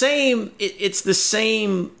it's the same. It's the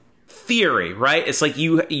same theory, right? It's like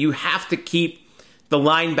you have to keep the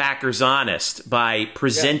linebackers honest by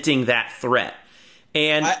presenting that threat.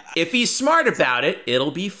 And if he's smart about it,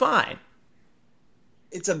 it'll be fine.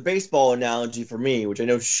 It's a baseball analogy for me, which I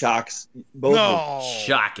know shocks both of you.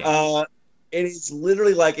 Shocking. It is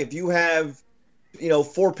literally like if you have,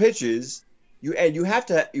 4 pitches, you have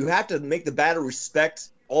to make the batter respect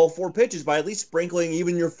all 4 pitches by at least sprinkling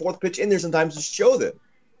even your 4th pitch in there sometimes to show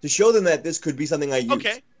them that this could be something I use.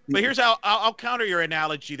 Okay. But here's how I'll counter your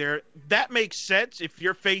analogy there. That makes sense if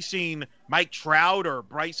you're facing Mike Trout or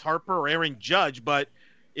Bryce Harper or Aaron Judge. But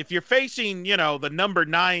if you're facing, the number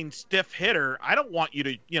 9 stiff hitter, I don't want you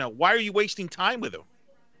to, why are you wasting time with him?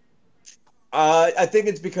 I think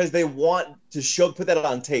it's because they want to put that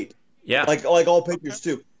on tape. Yeah. Like all pitchers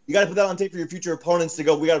too. You got to put that on tape for your future opponents to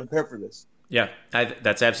go, we got to prepare for this. Yeah,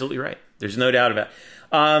 that's absolutely right. There's no doubt about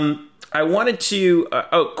it. I wanted to,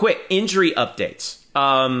 quick injury updates.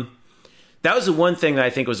 That was the one thing that I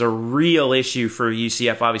think was a real issue for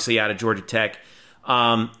UCF, obviously out of Georgia Tech.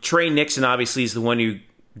 Trey Nixon obviously is the one who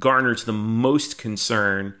garners the most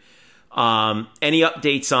concern. Any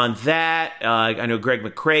updates on that? I know Greg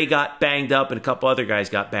McCrae got banged up and a couple other guys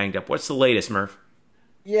got banged up. What's the latest, Murph?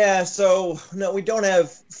 Yeah, so no, we don't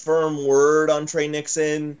have firm word on Trey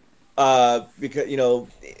Nixon because,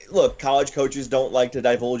 look, college coaches don't like to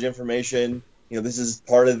divulge information. This is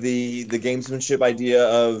part of the gamesmanship idea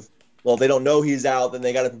of, well, they don't know he's out, then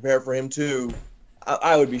they got to prepare for him too.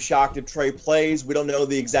 I would be shocked if Trey plays. We don't know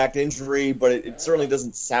the exact injury, but it certainly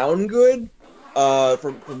doesn't sound good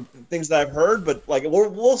from things that I've heard. But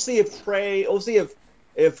we'll see if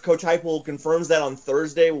if Coach Heupel confirms that on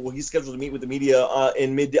Thursday. Well, he's scheduled to meet with the media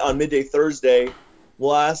on midday Thursday.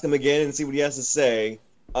 We'll ask him again and see what he has to say.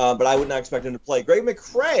 But I would not expect him to play. Greg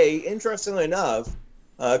McCrae, interestingly enough.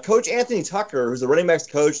 Coach Anthony Tucker, who's the running backs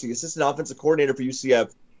coach, the assistant offensive coordinator for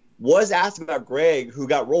UCF, was asked about Greg, who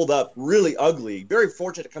got rolled up really ugly. Very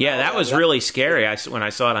fortunate to come out. Yeah, that was really scary when I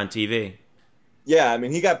saw it on TV. Yeah, I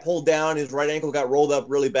mean, he got pulled down. His right ankle got rolled up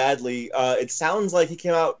really badly. It sounds like he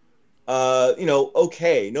came out,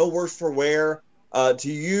 okay. No worse for wear.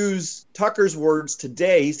 To use Tucker's words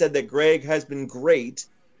today, he said that Greg has been great,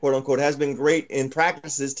 quote unquote, has been great in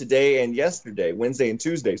practices today and yesterday, Wednesday and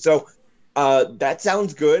Tuesday. So, that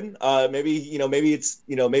sounds good. Maybe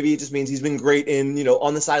it just means he's been great in,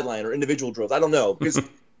 on the sideline or individual drills. I don't know, because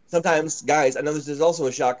sometimes, guys, I know this is also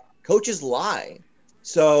a shock. Coaches lie.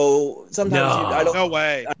 So sometimes No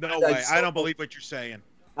way. I don't believe what you're saying.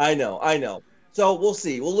 I know. So we'll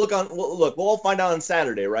see. We'll all find out on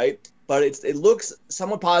Saturday, right? But it looks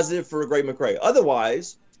somewhat positive for Greg McCrae.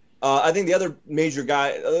 Otherwise, I think the other major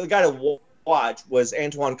guy, the guy to watch was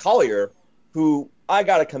Antoine Collier, who I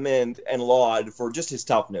got to commend and laud for just his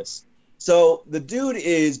toughness. So the dude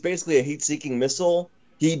is basically a heat-seeking missile.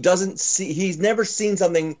 He's never seen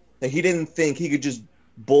something that he didn't think he could just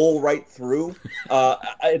bowl right through.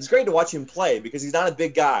 It's great to watch him play because he's not a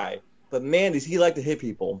big guy, but man, does he like to hit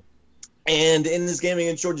people. And in this game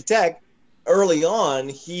against Georgia Tech, early on,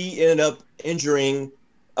 he ended up injuring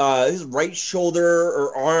his right shoulder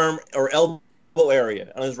or arm or elbow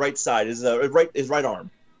area on his right side, his right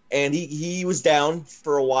arm. And he was down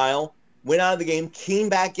for a while, went out of the game, came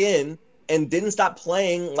back in, and didn't stop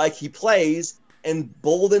playing like he plays, and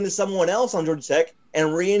bowled into someone else on Georgia Tech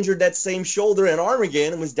and re-injured that same shoulder and arm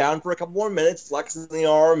again and was down for a couple more minutes, flexing the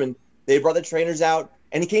arm, and they brought the trainers out,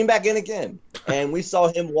 and he came back in again. And we saw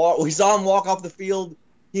him walk off the field.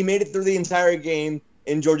 He made it through the entire game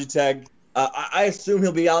in Georgia Tech. I assume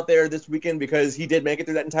he'll be out there this weekend because he did make it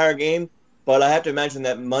through that entire game. But I have to imagine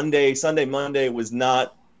that Sunday Monday was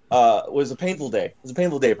not was a painful day. It was a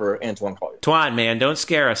painful day for Antoine Collier. Twan, man, don't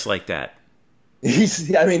scare us like that. But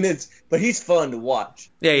he's fun to watch.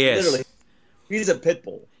 Yeah, he is. Literally, he's a pit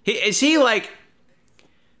bull. Is he like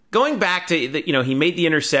going back to he made the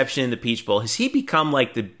interception in the Peach Bowl? Has he become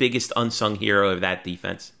like the biggest unsung hero of that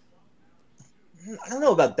defense? I don't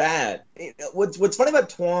know about that. What's funny about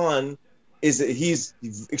Twan is that he's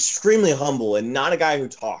extremely humble and not a guy who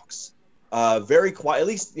talks. Very quiet, at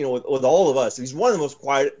least with all of us. He's one of the most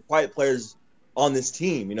quiet players on this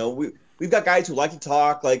team. We've got guys who like to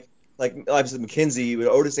talk, like obviously McKenzie, but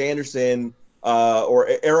Otis Anderson, or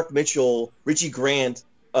Eric Mitchell, Richie Grant.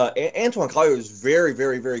 Antoine Collier is very,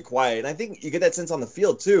 very, very quiet, and I think you get that sense on the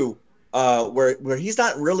field too, where he's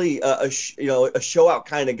not really a show out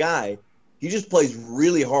kind of guy. He just plays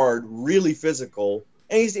really hard, really physical,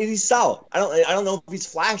 and he's solid. I don't know if he's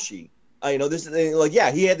flashy. He had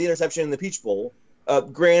the interception in the Peach Bowl.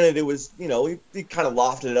 Granted, it was he kind of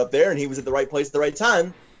lofted it up there, and he was at the right place at the right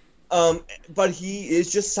time. But he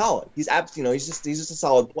is just solid. He's just a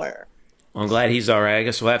solid player. Well, I'm glad he's all right. I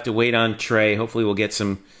guess we'll have to wait on Trey. Hopefully, we'll get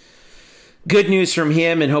some good news from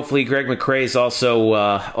him, and hopefully, Greg McCray is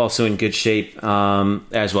also in good shape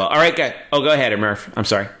as well. All right, guys. Oh, go ahead, Murph. I'm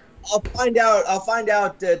sorry. I'll find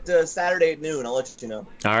out at Saturday at noon. I'll let you know.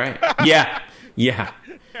 All right. Yeah.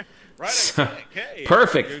 Right. So,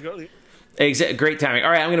 perfect. Great timing. All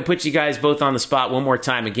right, I'm going to put you guys both on the spot one more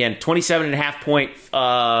time. Again, 27.5 point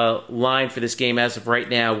line for this game as of right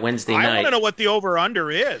now, Wednesday night. I want to know what the over/under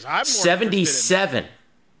is. I'm more 77.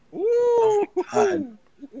 Ooh.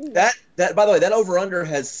 That by the way, that over/under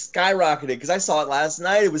has skyrocketed because I saw it last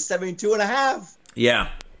night. It was 72.5. Yeah.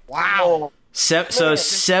 Wow. So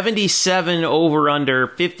 77 over/under,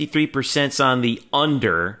 53% on the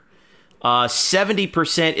under.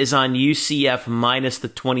 70% is on UCF minus the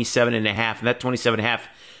 27.5, and that 27.5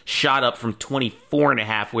 shot up from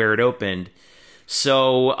 24.5 where it opened.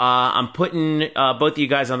 So I'm putting both of you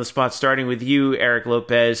guys on the spot, starting with you, Eric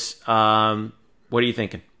Lopez. What are you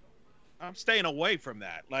thinking? I'm staying away from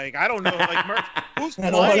that. Like, I don't know. Like, Murph, who's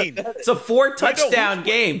playing? It's a 4-touchdown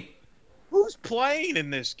game. Who's playing in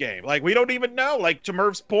this game? Like, we don't even know. Like, to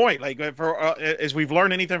Murph's point, like, as we've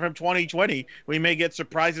learned anything from 2020, we may get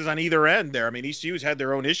surprises on either end there. I mean, ECU's had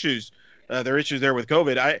their own issues, there with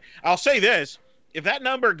COVID. I'll say this. If that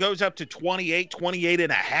number goes up to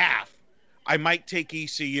 28.5, I might take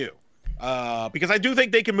ECU. Because I do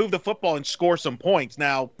think they can move the football and score some points.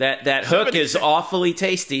 Now, that hook is awfully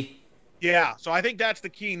tasty. Yeah, so I think that's the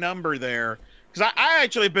key number there. Because I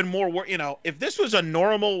actually have been more, if this was a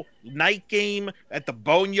normal night game at the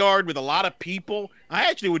Boneyard with a lot of people, I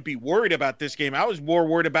actually would be worried about this game. I was more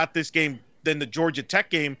worried about this game than the Georgia Tech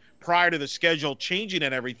game prior to the schedule changing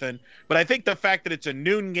and everything. But I think the fact that it's a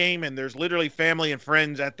noon game and there's literally family and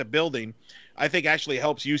friends at the building, I think actually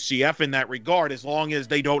helps UCF in that regard as long as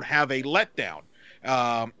they don't have a letdown.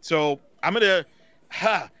 So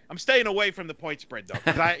I'm staying away from the point spread,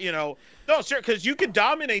 though. Because you can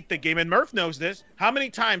dominate the game, and Murph knows this. How many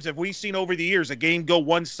times have we seen over the years a game go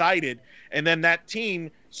one-sided, and then that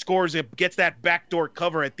team gets that backdoor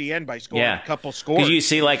cover at the end by scoring a couple scores? Because you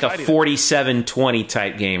see like a 47-20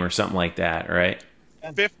 type game or something like that, right?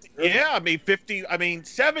 50. Yeah, I mean 50. I mean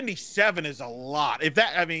 77 is a lot.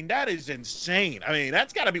 That is insane. I mean,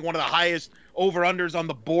 that's got to be one of the highest over/unders on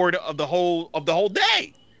the board of the whole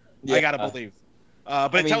day. Yeah. I got to believe.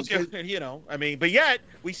 But it tells you, but yet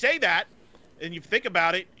we say that, and you think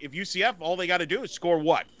about it, if UCF, all they got to do is score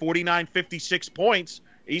 49, 56 points.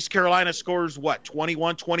 East Carolina scores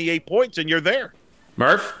 21, 28 points, and you're there.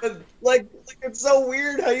 Murph? Like it's so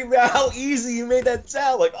weird how easy you made that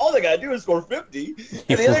sound. Like, all they got to do is score 50,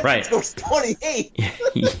 and the other team scores 28.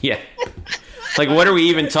 Yeah. Like, what are we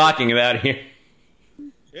even talking about here?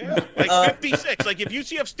 Yeah, like 56. Like, if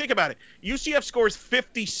UCF, think about it. UCF scores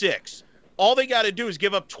 56. All they got to do is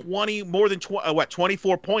give up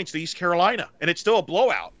 24 points to East Carolina, and it's still a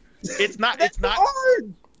blowout. It's not. That's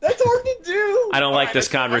hard. That's hard to do. I don't like this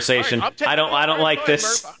conversation. I don't like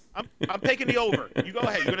this. I'm taking the over. You go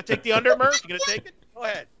ahead. You're gonna take the under, Murph? You gonna take it? Go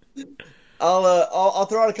ahead. I'll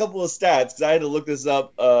throw out a couple of stats because I had to look this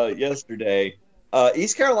up yesterday.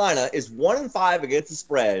 East Carolina is 1-5 against the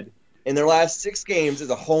spread in their last 6 games as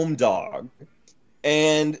a home dog,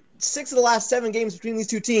 and 6 of the last 7 games between these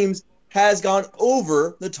two teams has gone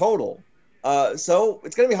over the total. So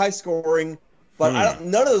it's going to be high scoring, but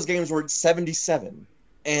none of those games were at 77.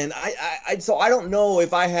 And so I don't know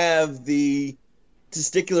if I have the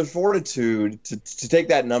testicular fortitude to take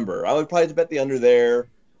that number. I would probably bet the under there.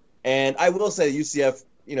 And I will say UCF,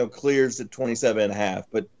 clears at 27.5,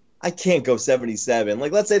 but I can't go 77.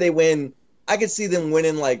 Like, let's say they win. I could see them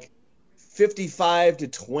winning like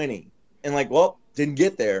 55-20 and didn't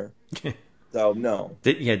get there. So, no.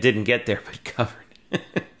 Didn't get there, but covered.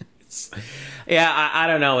 I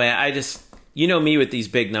don't know, man. I just, me with these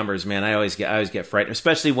big numbers, man. I always get frightened,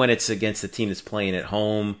 especially when it's against a team that's playing at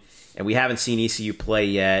home, and we haven't seen ECU play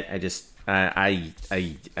yet. I just, I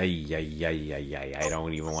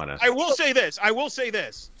don't even want to. I will say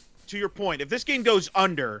this. to your point, if this game goes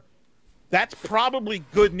under, that's probably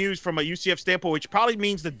good news from a UCF standpoint, which probably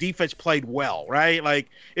means the defense played well, right? Like,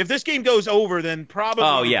 if this game goes over, then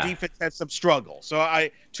probably the defense has some struggle. So,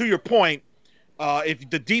 to your point, if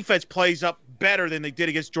the defense plays up better than they did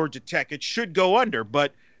against Georgia Tech, it should go under.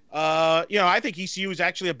 But, I think ECU is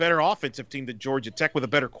actually a better offensive team than Georgia Tech with a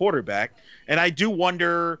better quarterback. And I do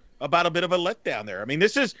wonder about a bit of a letdown there. I mean,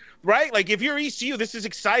 this is, right? Like, if you're ECU, this is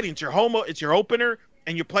exciting. It's your opener.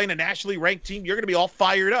 And you're playing a nationally ranked team, you're going to be all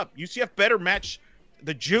fired up. UCF better match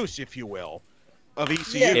the juice, if you will, of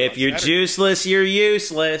ECU. Yeah. If you're juiceless, you're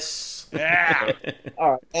useless. Yeah.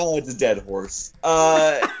 All right, now it's a dead horse.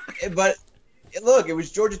 But look, it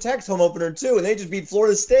was Georgia Tech's home opener too, and they just beat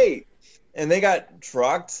Florida State, and they got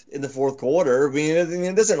trucked in the fourth quarter. I mean,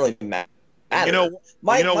 it doesn't really matter. You know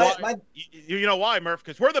why, Murph?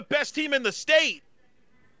 Because we're the best team in the state.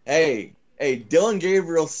 Hey, Dillon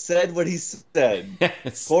Gabriel said what he said.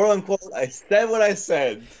 Yes. Quote unquote, I said what I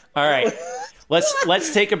said. All right.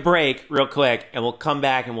 Let's take a break real quick, and we'll come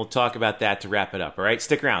back and we'll talk about that to wrap it up. All right?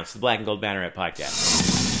 Stick around. It's the Black and Gold Banneret podcast.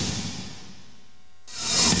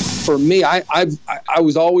 For me, I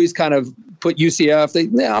was always kind of put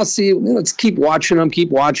UCF. I'll see. Let's keep watching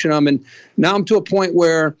them. And now I'm to a point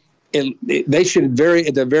where they should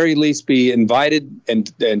at the very least be invited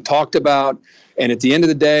and talked about. And at the end of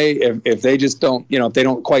the day, if they just don't, if they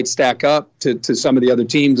don't quite stack up to some of the other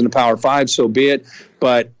teams in the Power Five, so be it.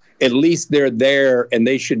 But at least they're there, and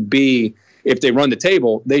they should be, if they run the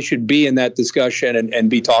table, they should be in that discussion and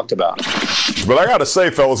be talked about. But I got to say,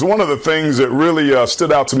 fellas, one of the things that really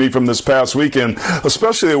stood out to me from this past weekend,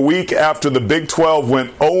 especially a week after the Big 12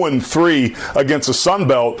 went 0-3 against the Sun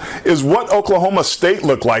Belt, is what Oklahoma State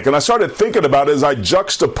looked like. And I started thinking about it as I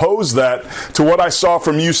juxtaposed that to what I saw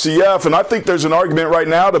from UCF. And I think there's an argument right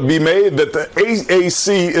now to be made that the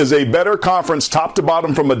AAC is a better conference top to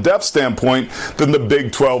bottom from a depth standpoint than the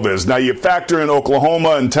Big 12 is. Now, you factor in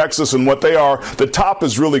Oklahoma and Texas and what they are. The top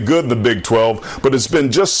is really good in the Big 12, but it's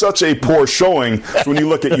been just such a poor showing. When you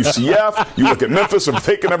look at UCF, you look at Memphis, if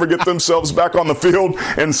they can ever get themselves back on the field,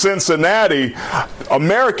 and Cincinnati,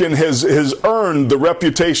 American has earned the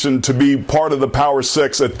reputation to be part of the Power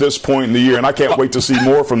Six at this point in the year, and I can't wait to see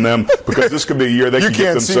more from them because this could be a year they can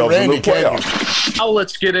get themselves into the playoffs. Now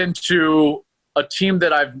let's get into a team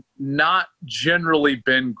that I've not generally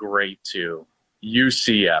been great to,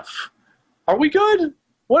 UCF. Are we good?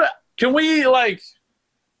 What can we hug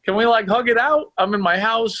it out? I'm in my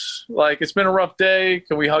house. It's been a rough day.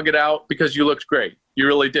 Can we hug it out? Because you looked great. You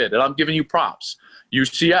really did. And I'm giving you props.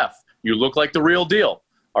 UCF, you look like the real deal.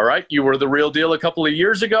 All right? You were the real deal a couple of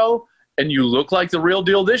years ago, and you look like the real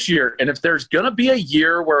deal this year. And if there's going to be a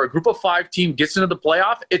year where a group of 5 team gets into the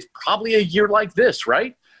playoff, it's probably a year like this,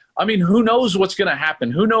 right? I mean, who knows what's going to happen?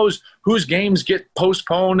 Who knows whose games get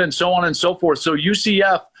postponed and so on and so forth. So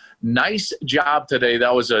UCF, nice job today.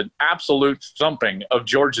 That was an absolute thumping of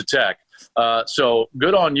Georgia Tech. So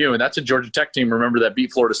good on you. And that's a Georgia Tech team, remember, that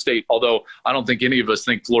beat Florida State, although I don't think any of us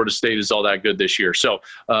think Florida State is all that good this year. So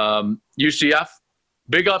UCF,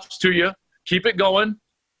 big ups to you. Keep it going.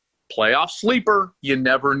 Playoff sleeper. You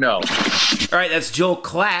never know. All right, that's Joel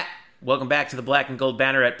Klatt. Welcome back to the Black and Gold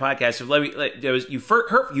Banneret podcast. So you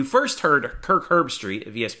first heard Kirk Herbstreit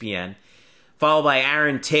of ESPN, followed by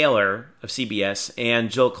Aaron Taylor of CBS and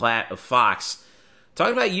Joel Klatt of Fox,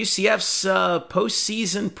 talking about UCF's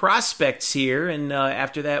postseason prospects here. And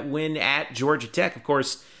after that win at Georgia Tech, of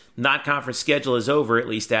course, non-conference schedule is over, at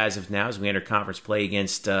least as of now, as we enter conference play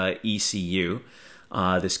against ECU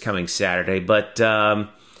this coming Saturday. But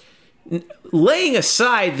laying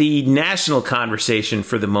aside the national conversation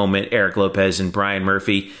for the moment, Eric Lopez and Brian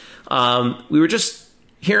Murphy, we were just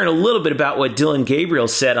hearing a little bit about what Dillon Gabriel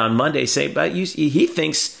said on Monday, saying about he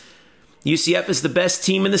thinks UCF is the best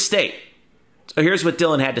team in the state. So here's what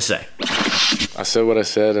Dillon had to say. I said what I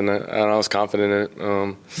said, and I was confident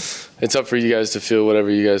in it. It's up for you guys to feel whatever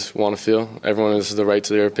you guys want to feel. Everyone has the right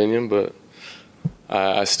to their opinion, but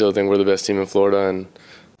I still think we're the best team in Florida. And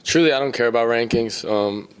truly, I don't care about rankings.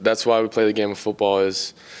 That's why we play the game of football.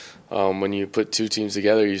 Is when you put 2 teams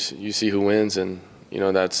together, you see who wins, and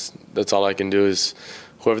that's all I can do is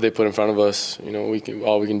whoever they put in front of us.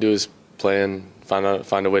 All we can do is play and find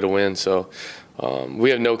a way to win. So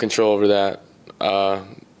we have no control over that.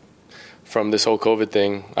 From this whole COVID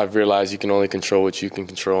thing, I've realized you can only control what you can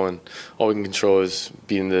control, and all we can control is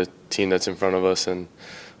beating the team that's in front of us. And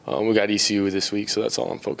we got ECU this week, so that's all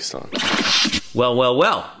I'm focused on. Well.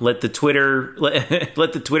 Let the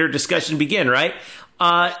Twitter discussion begin, right?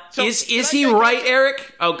 Is he right,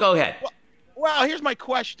 Eric? Oh, go ahead. Well, here's my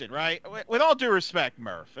question, right? With all due respect,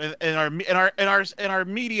 Murph, and our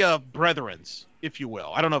media brethrens, if you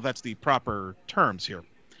will. I don't know if that's the proper terms here.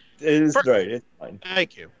 It is right. It's fine.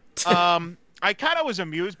 Thank you. I kind of was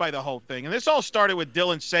amused by the whole thing, and this all started with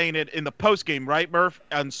Dylan saying it in the postgame, right, Murph,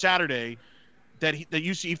 on Saturday, that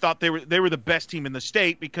UC thought they were the best team in the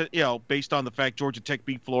state because based on the fact Georgia Tech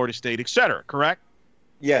beat Florida State, et cetera. Correct?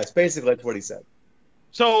 Yes, basically that's what he said.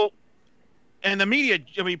 So. And the media,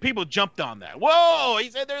 people jumped on that. Whoa,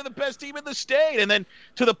 he said they're the best team in the state. And then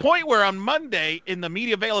to the point where on Monday in the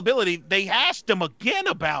media availability, they asked him again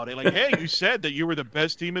about it. Like, hey, you said that you were the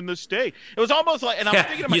best team in the state. It was almost like, and I'm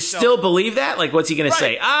thinking to myself. You still believe that? Like, what's he going to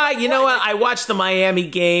say? You know what? I watched the Miami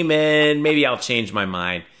game and maybe I'll change my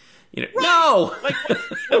mind. No. Like,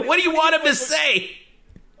 what do you want him to say?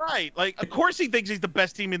 Right. Like, of course he thinks he's the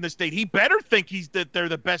best team in the state. He better think that they're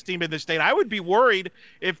the best team in the state. I would be worried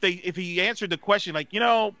if he answered the question like,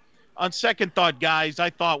 on second thought, guys, I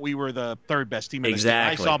thought we were the third best team in the state.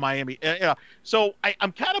 I saw Miami. So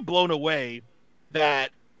I'm kind of blown away that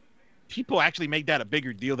people actually made that a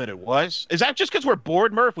bigger deal than it was. Is that just because we're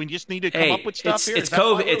bored, Murph? We just need to come up with stuff here? It's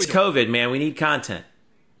COVID. It's COVID, man. We need content.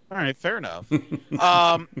 All right, fair enough.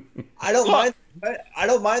 I don't mind. I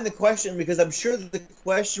don't mind the question because I'm sure that the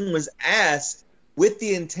question was asked with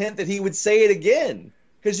the intent that he would say it again.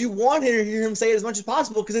 Because you want to hear him say it as much as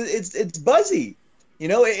possible because it's buzzy,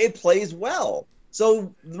 it plays well.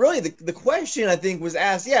 So really, the question I think was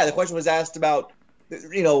asked. Yeah, the question was asked about, do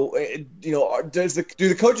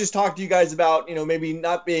the coaches talk to you guys about maybe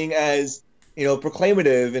not being as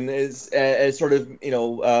proclamative and as sort of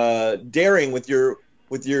daring with your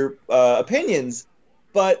opinions.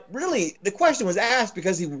 But really, the question was asked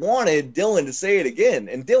because he wanted Dylan to say it again,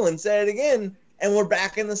 and Dylan said it again, and we're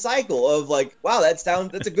back in the cycle of like, wow, that's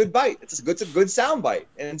a good bite. It's a good sound bite,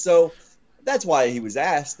 and so that's why he was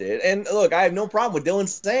asked it. And look, I have no problem with Dylan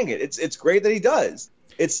saying it. It's great that he does.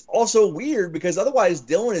 It's also weird because otherwise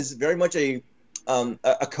Dylan is very much a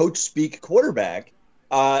coach speak quarterback,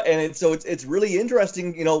 and so it's really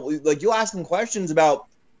interesting. Like you'll ask him questions about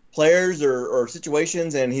players or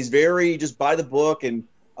situations, and he's very just by the book and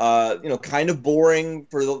kind of boring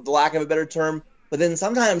for the lack of a better term. But then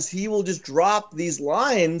sometimes he will just drop these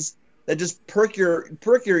lines that just perk your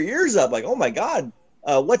ears up, like, oh my God,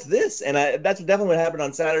 what's this? And that's definitely what happened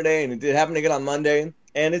on Saturday, and it did happen again on Monday.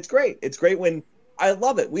 And it's great. It's great when I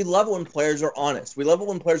love it. We love it when players are honest. We love it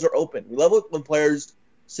when players are open. We love it when players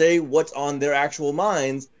say what's on their actual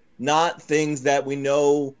minds, not things that we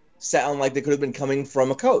know sound like they could have been coming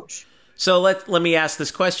from a coach. So let me ask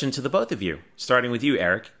this question to the both of you, starting with you,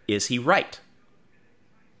 Eric. Is he right?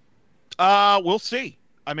 We'll see.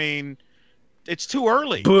 I mean, it's too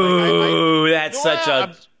early. Boo!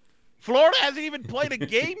 Florida hasn't even played a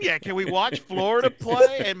game yet. Can we watch Florida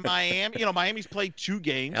play and Miami? Miami's played 2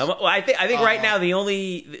 games. Well, I think right now the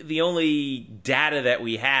only data that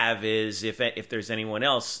we have is if there's anyone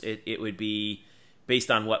else, it would be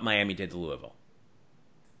based on what Miami did to Louisville.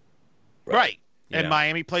 Right. And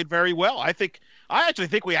Miami played very well. I actually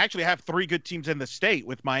think we actually have 3 good teams in the state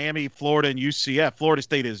with Miami, Florida, and UCF. Florida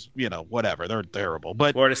State is, whatever. They're terrible.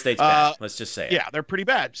 But Florida State's bad. Let's just say it. Yeah, they're pretty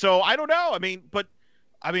bad. So I don't know. I mean,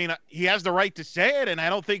 he has the right to say it, and I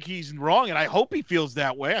don't think he's wrong, and I hope he feels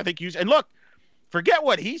that way. I think and look, forget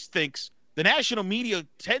what he thinks. The national media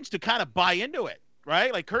tends to kind of buy into it,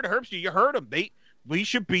 right? Like Kurt Herbstreit, you heard him. We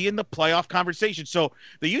should be in the playoff conversation. So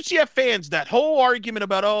the UCF fans, that whole argument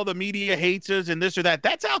about, the media hates us and this or that,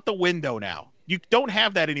 that's out the window now. You don't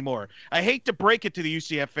have that anymore. I hate to break it to the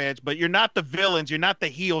UCF fans, but you're not the villains. You're not the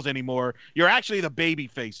heels anymore. You're actually the baby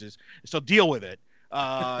faces. So deal with it.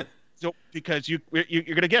 Because you're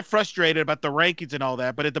going to get frustrated about the rankings and all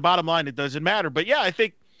that. But at the bottom line, it doesn't matter. But, yeah, I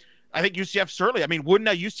think UCF certainly. I mean, wouldn't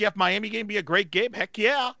a UCF-Miami game be a great game? Heck,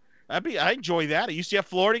 yeah. I enjoy that. A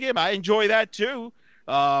UCF-Florida game, I enjoy that too.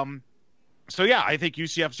 So, yeah, I think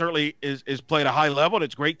UCF certainly is played a high level, and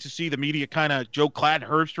it's great to see the media kind of, Joe Klatt,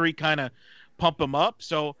 Herbstreit kind of pump him up.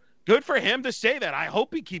 So good for him to say that. I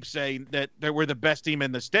hope he keeps saying that we're the best team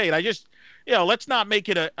in the state. I just, let's not make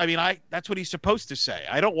it that's what he's supposed to say.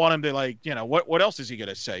 I don't want him to what else is he going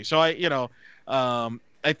to say? So I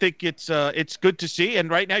think it's good to see. And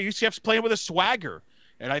right now UCF's playing with a swagger.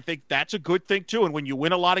 And I think that's a good thing, too. And when you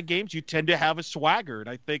win a lot of games, you tend to have a swagger. And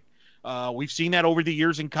I think we've seen that over the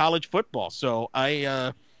years in college football. So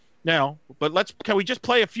can we just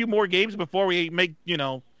play a few more games before we make,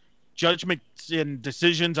 judgments and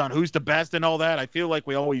decisions on who's the best and all that? I feel like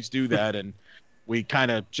we always do that. And we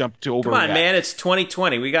kind of jump to overreact. Come on, man! It's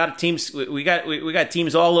 2020. We got teams. We got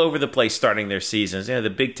teams all over the place starting their seasons. The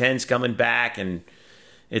Big Ten's coming back, and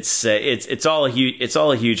It's all a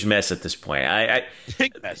huge mess at this point.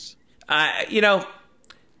 Big mess.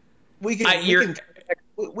 We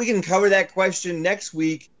can cover that question next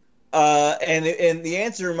week, and the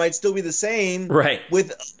answer might still be the same. Right.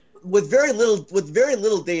 With very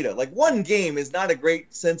little data. Like, one game is not a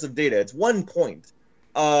great sense of data. It's 1 point.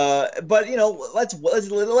 But let's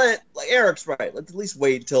let Eric's right. Let's at least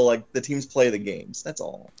wait till like the teams play the games. That's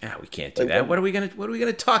all. Yeah, we can't do that. What are we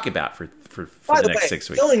gonna talk about for the next 6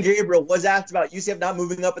 weeks? Dylan Gabriel was asked about UCF not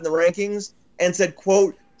moving up in the rankings and said,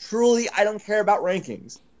 "quote Truly, I don't care about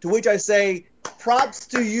rankings." To which I say, props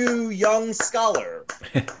to you, young scholar.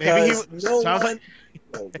 Maybe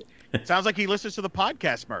sounds like he listens to the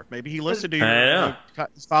podcast, Murph. Maybe he listened to you. I know.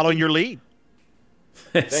 Following your lead.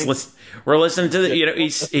 We're listening to the.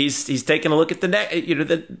 He's taking a look at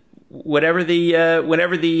whenever the what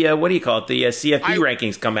do you call it, the CFP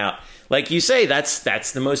rankings come out. Like you say,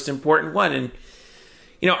 that's the most important one. And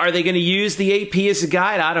are they going to use the AP as a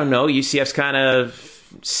guide? I don't know. UCF's kind of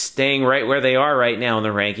staying right where they are right now in the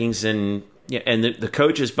rankings, and the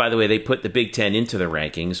coaches, by the way, they put the Big Ten into the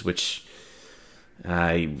rankings, which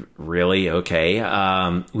really okay.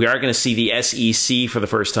 We are going to see the SEC for the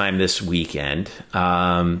first time this weekend.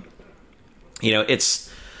 It's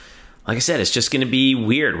like I said, it's just going to be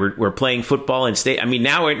weird. We're playing football in state. I mean,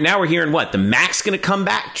 now we're hearing what the MAC's going to come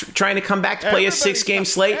back, trying to come back to play a 6-game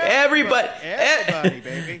slate. Everybody,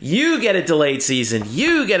 baby. You get a delayed season.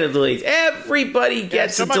 Everybody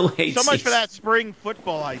gets a delayed season. So much for that spring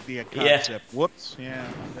football idea concept. Yeah. Whoops.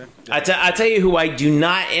 Yeah. I tell you who I do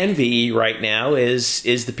not envy right now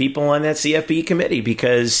is the people on that CFP committee,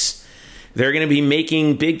 because they're going to be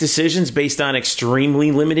making big decisions based on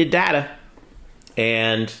extremely limited data,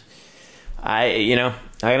 and I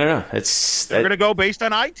don't know. They're going to go based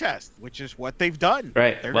on eye test, which is what they've done.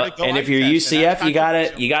 Right. And if you're UCF,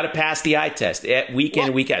 you got to pass the eye test week in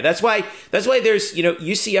and week out. That's why there's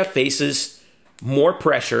UCF faces more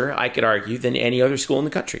pressure, I could argue, than any other school in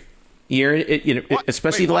the country.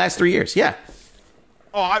 Especially the last 3 years. Yeah.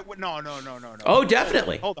 Oh, no. Oh,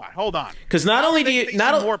 definitely. Hold on. Because not only do you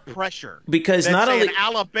more pressure, because not only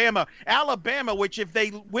Alabama, which if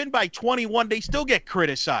they win by 21, they still get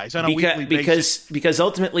criticized on a weekly basis. Because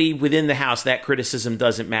ultimately within the house, that criticism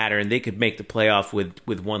doesn't matter, and they could make the playoff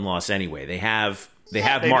with one loss anyway. They have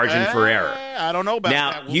margin for error. I don't know about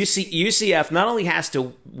that. Now, UCF not only has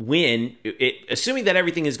to win, assuming that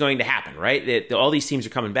everything is going to happen, right? That all these teams are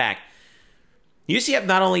coming back. UCF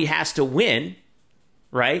not only has to win,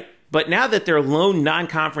 right? But now that their lone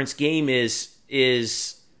non-conference game is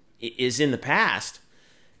in the past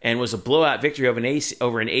and was a blowout victory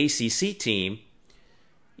over an ACC team,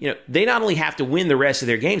 they not only have to win the rest of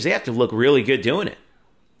their games, they have to look really good doing it.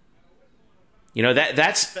 But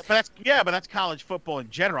that's college football in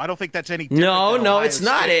general. I don't think that's any different. No, it's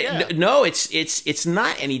not. No, it's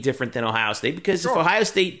not any different than Ohio State, because if Ohio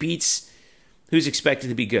State beats who's expected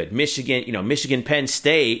to be good, Michigan, Penn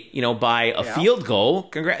State, by a field goal,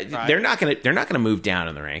 they're not going to move down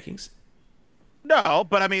in the rankings. No,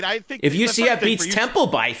 but I mean, I think if UCF beats Temple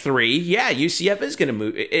by 3, UCF is going to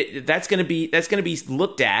move. That's going to be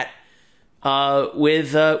looked at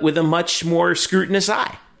with a much more scrutinous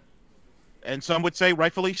eye. And some would say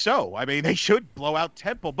rightfully so. I mean, they should blow out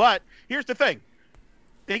Temple, but here's the thing: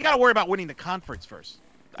 they got to worry about winning the conference first.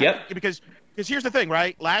 Yep. Because here's the thing,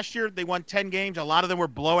 right? Last year they won 10 games. A lot of them were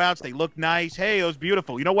blowouts. They looked nice. Hey, it was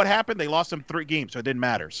beautiful. You know what happened? They lost them 3 games, so it didn't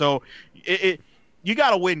matter. So you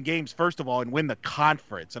got to win games first of all and win the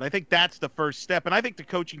conference. And I think that's the first step. And I think the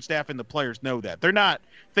coaching staff and the players know that. They're not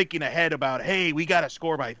thinking ahead about, hey, we got to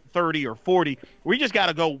score by 30 or 40. We just got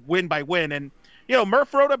to go win by win. And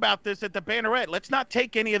Murph wrote about this at the Banneret. Let's not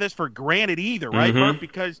take any of this for granted either, right, Murph?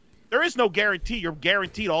 Because there is no guarantee. You're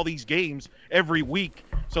guaranteed all these games every week.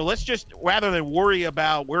 So let's just, rather than worry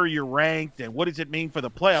about where you're ranked and what does it mean for the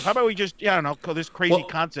playoff, how about we just, this crazy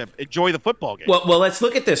concept, enjoy the football game. Well, let's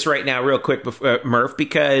look at this right now real quick, Murph,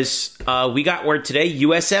 because we got word today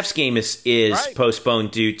USF's game is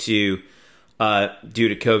postponed due to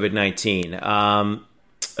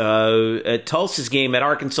COVID-19. Tulsa's game at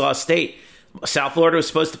Arkansas State. South Florida was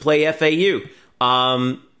supposed to play FAU.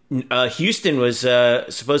 Houston was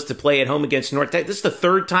supposed to play at home against North Texas. This is the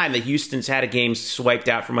 3rd time that Houston's had a game swiped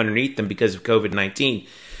out from underneath them because of COVID-19.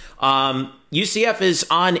 UCF is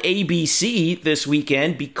on ABC this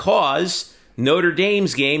weekend because Notre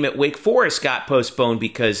Dame's game at Wake Forest got postponed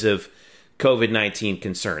because of COVID-19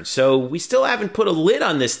 concerns. So we still haven't put a lid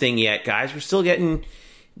on this thing yet, guys. We're still getting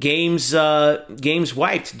games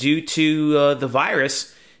wiped due to the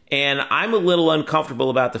virus. And I'm a little uncomfortable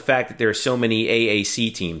about the fact that there are so many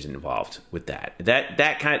AAC teams involved with that.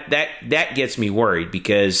 That gets me worried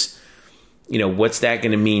because, what's that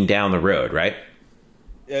going to mean down the road, right?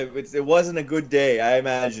 It wasn't a good day, I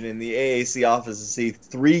imagine, in the AAC office to see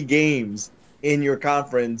 3 games in your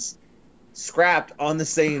conference scrapped on the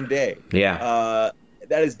same day. Yeah.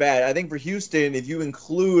 That is bad. I think for Houston, if you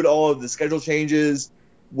include all of the schedule changes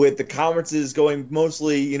with the conferences going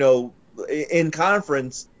mostly, in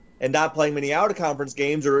conference and not playing many out-of-conference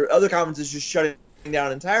games or other conferences just shutting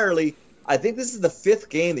down entirely, I think this is the 5th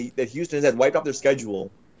game that Houston has had wiped off their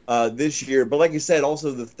schedule this year. But like you said,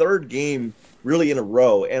 also the 3rd game really in a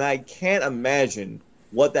row, and I can't imagine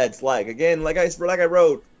what that's like. Again, like I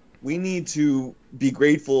wrote, we need to be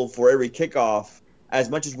grateful for every kickoff as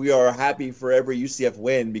much as we are happy for every UCF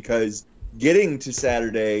win, because getting to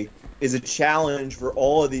Saturday is a challenge for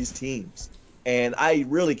all of these teams. And I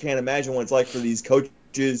really can't imagine what it's like for these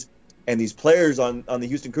coaches and these players on the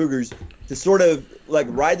Houston Cougars to sort of like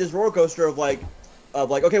ride this roller coaster of like,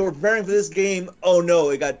 okay, we're preparing for this game. Oh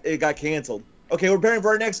no, it got canceled. Okay, we're preparing for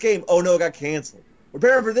our next game. Oh no, it got canceled. We're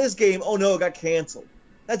preparing for this game. Oh no, it got canceled.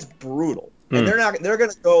 That's brutal. And they're not going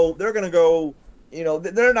to go,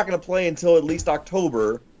 they're not going to play until at least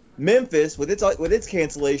October. Memphis with its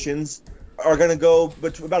cancellations are going to go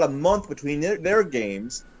about a month between their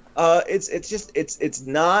games. It's just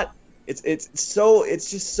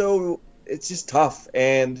tough.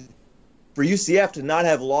 And for UCF to not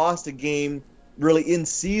have lost a game really in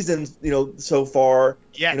season, so far,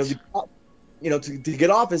 yes. To get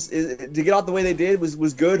off the way they did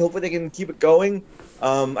was good. Hopefully they can keep it going.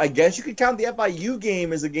 I guess you could count the FIU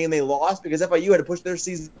game as a game they lost because FIU had to push their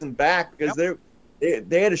season back because they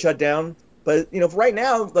had to shut down. But for right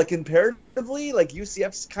now, like comparatively, like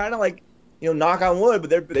UCF's kind of like knock on wood, but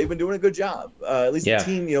they've been doing a good job. At least the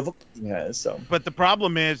team football team has. So, but the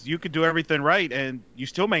problem is you could do everything right and you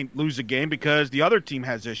still may lose a game because the other team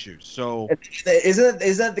has issues. So isn't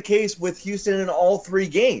that the case with Houston in all 3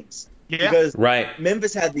 games? Yeah, because right.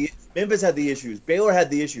 Memphis had the issues. Baylor had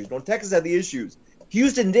the issues. North Texas had the issues.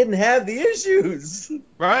 Houston didn't have the issues.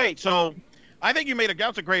 Right. So I think you made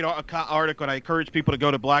that's a great article, and I encourage people to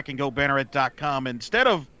go to blackandgoldbanneret.com. Instead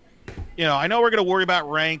of, I know we're going to worry about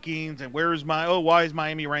rankings and why is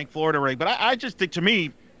Miami ranked, Florida ranked, but I just think, to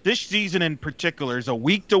me, this season in particular is a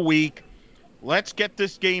week-to-week. Let's get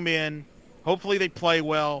this game in. Hopefully they play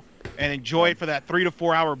well and enjoy it for that 3 to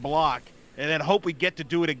 4 hour block, and then hope we get to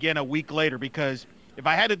do it again a week later, because if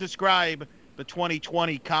I had to describe the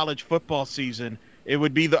 2020 college football season, it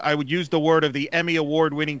would be I would use the word of the Emmy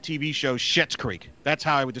Award-winning TV show Schitt's Creek. That's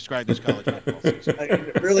how I would describe this college football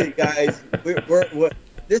season. Really, guys, we're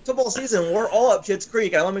this football season, we're all up Schitt's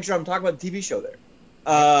Creek. I want to make sure I'm talking about the TV show there.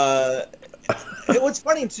 What's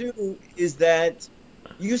funny too is that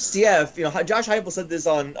UCF, Josh Heupel said this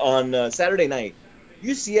on Saturday night.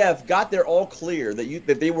 UCF got their all clear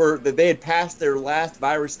that they had passed their last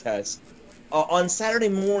virus test on Saturday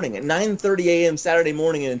morning at 9:30 a.m. Saturday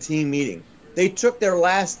morning in a team meeting. They took their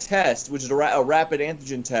last test, which is a rapid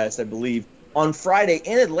antigen test, I believe, on Friday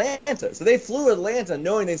in Atlanta. So they flew to Atlanta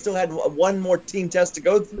knowing they still had one more team test to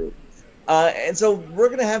go through. And so we're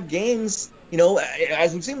going to have games,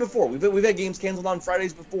 as we've seen before. We've had games canceled on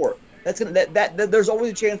Fridays before. There's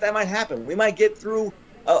always a chance that might happen. We might get through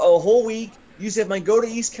a whole week. UCF might go to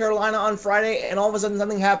East Carolina on Friday, and all of a sudden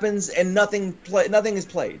something happens and nothing is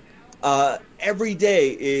played. Every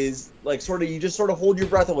day is like you just sort of hold your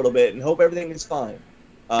breath a little bit and hope everything is fine.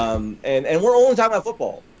 And we're only talking about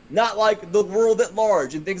football, not like the world at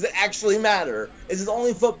large and things that actually matter. This is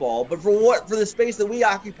only football, but for the space that we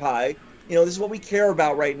occupy, this is what we care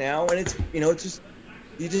about right now. And it's,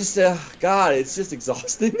 God, it's just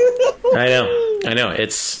exhausting. I know.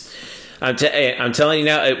 I'm telling you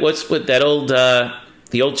now, what's with that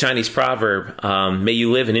the old Chinese proverb, may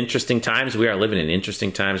you live in interesting times. We are living in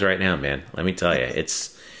interesting times right now, man. Let me tell you,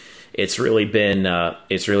 it's really been, and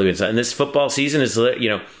this football season is, I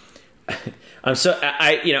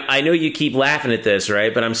know you keep laughing at this,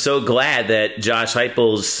 right? But I'm so glad that Josh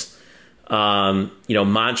Heupel's,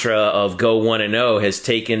 mantra of go 1-0 has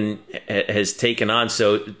taken on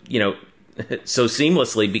so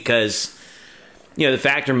seamlessly, because the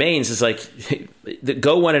fact remains is like the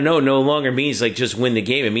go 1-0 no longer means like just win the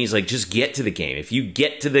game. It means like just get to the game. If you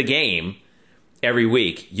get to the game every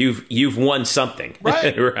week, you've won something,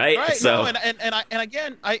 right? Right. So no, and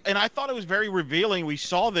I thought it was very revealing. We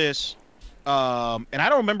saw this, and I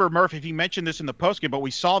don't remember Murph if he mentioned this in the postgame, but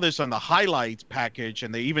we saw this on the highlights package,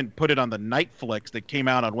 and they even put it on the Nightflix that came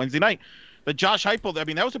out on Wednesday night. But Josh Heupel,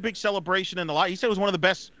 that was a big celebration in the lot. He said it was one of the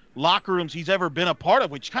best locker rooms he's ever been a part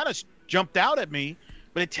of, which kind of jumped out at me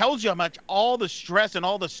but it tells you how much all the stress and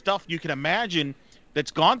all the stuff you can imagine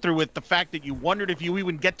that's gone through with the fact that you wondered if you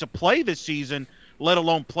even get to play this season, let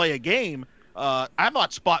alone play a game. I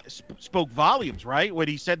thought spoke volumes, right, when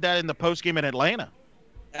he said that in the postgame in Atlanta.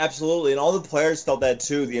 Absolutely, and all the players felt that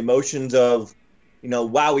too. The emotions of,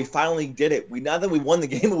 wow, we finally did it. Not that we won the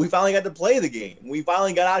game, but we finally got to play the game. We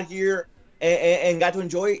finally got out here and got to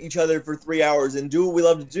enjoy each other for 3 hours and do what we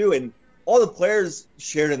love to do. And all the players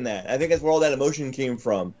shared in that. I think that's where all that emotion came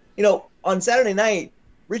from. On Saturday night,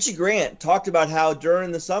 Richie Grant talked about how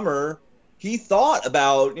during the summer he thought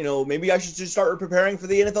about, maybe I should just start preparing for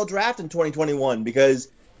the NFL draft in 2021 because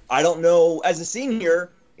I don't know, as a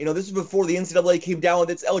senior, this was before the NCAA came down with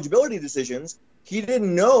its eligibility decisions. He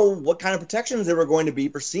didn't know what kind of protections there were going to be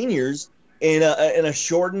for seniors in a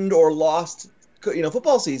shortened or lost,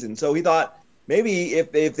 football season. So he thought maybe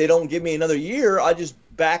if they don't give me another year, I'll just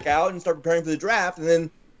back out and start preparing for the draft. And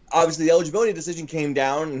then obviously the eligibility decision came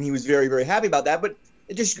down, and he was very, very happy about that. But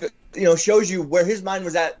it just shows you where his mind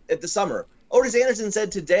was at the summer. Otis Anderson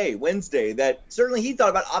said today, Wednesday, that certainly he thought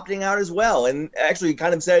about opting out as well, and actually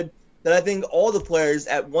kind of said that I think all the players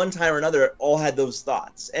at one time or another all had those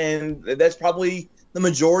thoughts, and that's probably the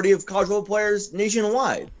majority of college football players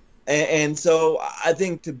nationwide. And so I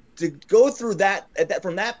think to go through that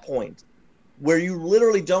from that point, where you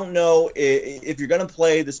literally don't know if you're going to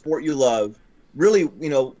play the sport you love, really,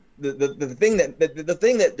 the thing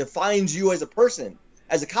that defines you as a person,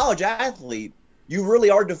 as a college athlete, you really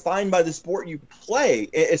are defined by the sport you play.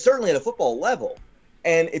 It's certainly at a football level.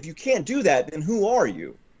 And if you can't do that, then who are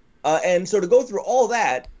you? And so to go through all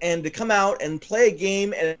that and to come out and play a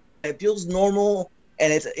game and it feels normal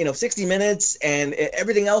and it's 60 minutes and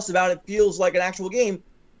everything else about it feels like an actual game.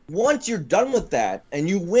 Once you're done with that and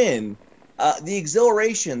you win, the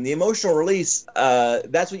exhilaration, the emotional release,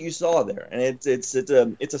 that's what you saw there, and it's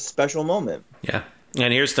a special moment. Yeah,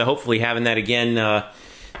 and here's to hopefully having that again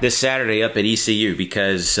this Saturday up at ECU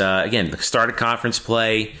because again, the start of conference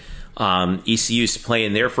play, ECU's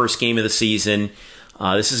playing their first game of the season.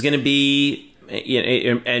 This is going to be,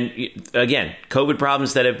 and again, COVID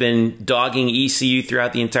problems that have been dogging ECU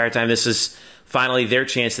throughout the entire time. This is finally their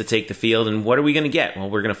chance to take the field. And what are we going to get? Well,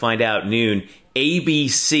 we're going to find out noon.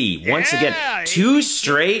 ABC. Once again, 2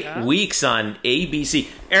 straight weeks on ABC.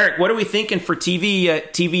 Eric, what are we thinking for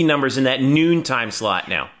TV numbers in that noon time slot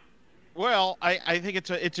now? Well, I think it's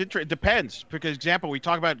interesting. It depends. Because, example, we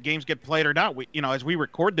talk about games get played or not. As we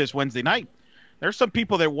record this Wednesday night, there's some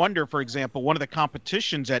people that wonder, for example, one of the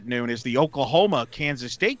competitions at noon is the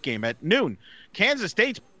Oklahoma-Kansas State game at noon. Kansas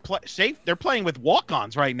State's safe. They're playing with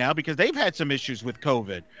walk-ons right now because they've had some issues with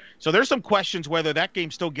COVID. So there's some questions whether that game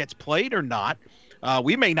still gets played or not.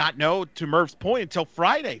 We may not know, to Murph's point, until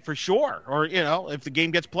Friday for sure, or, if the game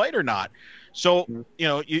gets played or not. So,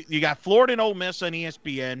 you got Florida and Ole Miss on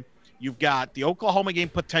ESPN. You've got the Oklahoma game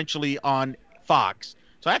potentially on Fox.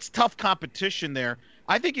 So that's tough competition there.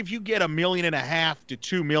 I think if you get $1.5 million to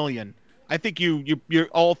 $2 million, I think you're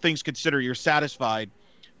all things considered, you're satisfied.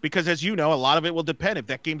 Because as you know, a lot of it will depend. If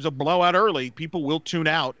that game's a blowout early, people will tune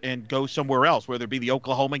out and go somewhere else, whether it be the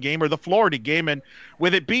Oklahoma game or the Florida game. And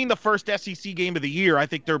with it being the first SEC game of the year, I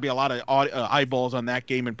think there'll be a lot of eyeballs on that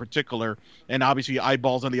game in particular, and obviously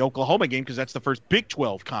eyeballs on the Oklahoma game because that's the first Big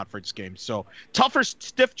 12 conference game. So tougher,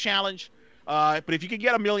 stiff challenge. But if you can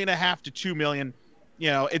get $1.5 million to $2 million,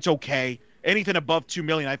 it's okay. Anything above $2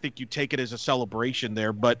 million, I think you take it as a celebration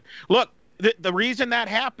there. But look, the reason that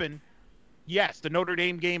happened. Yes, the Notre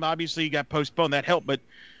Dame game obviously got postponed. That helped, but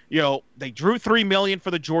they drew $3 million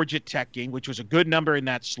for the Georgia Tech game, which was a good number in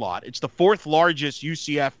that slot. It's the 4th largest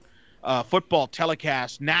UCF football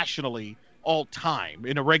telecast nationally all time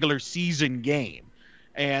in a regular season game,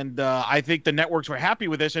 and I think the networks were happy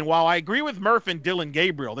with this. And while I agree with Murph and Dylan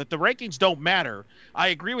Gabriel that the rankings don't matter, I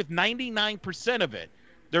agree with 99% of it.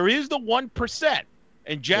 There is the 1%,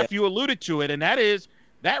 and Jeff, you alluded to it, and that is.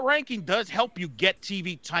 That ranking does help you get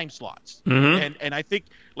TV time slots. Mm-hmm. And I think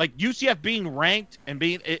like UCF being ranked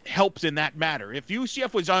it helps in that matter. If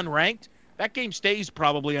UCF was unranked, that game stays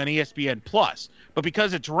probably on ESPN Plus. But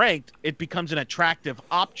because it's ranked, it becomes an attractive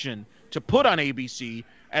option to put on ABC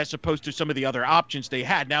as opposed to some of the other options they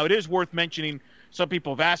had. Now, it is worth mentioning, some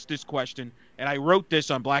people have asked this question, and I wrote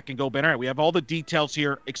this on Black and Gold Banneret. We have all the details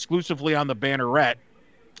here exclusively on the Banneret.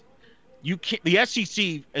 The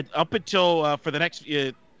SEC up until for the next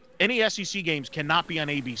any SEC games cannot be on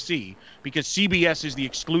ABC because CBS is the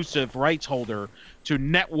exclusive rights holder to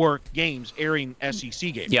network games airing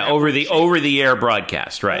SEC games. Yeah, over the air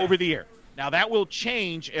broadcast, right? Over the air. Now that will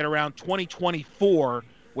change at around 2024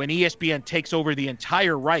 when ESPN takes over the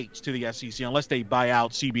entire rights to the SEC, unless they buy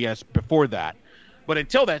out CBS before that. But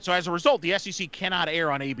until then, so as a result, the SEC cannot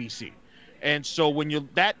air on ABC. And so when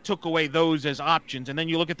that took away those as options, and then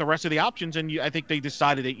you look at the rest of the options, and I think they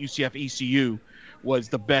decided that UCF ECU was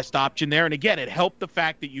the best option there. And again, it helped the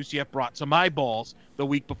fact that UCF brought some eyeballs the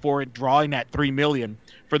week before it, drawing that $3 million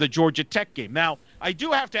for the Georgia Tech game. Now, I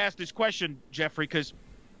do have to ask this question, Jeffrey, because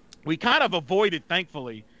we kind of avoided,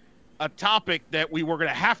 thankfully, a topic that we were going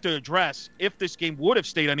to have to address if this game would have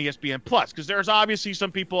stayed on ESPN Plus, because there's obviously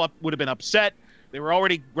some people would have been upset. They were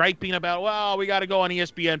already griping about, well, we got to go on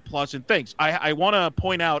ESPN Plus and things. I want to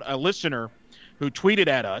point out a listener who tweeted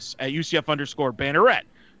at us at UCF_Banneret,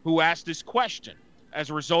 who asked this question as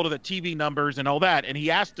a result of the TV numbers and all that. And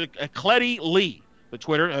he asked Cleddy Lee, the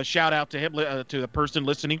Twitter, a shout out to him, to the person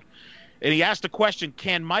listening. And he asked the question,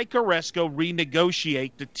 can Mike Aresco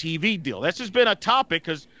renegotiate the TV deal? This has been a topic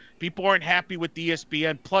because people aren't happy with the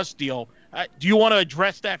ESPN Plus deal. Do you want to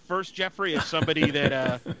address that first, Jeffrey, as somebody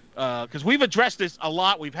that because we've addressed this a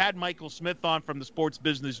lot. We've had Michael Smith on from the Sports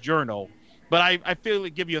Business Journal, but I feel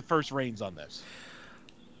like give you the first reins on this.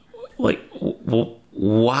 Like, well,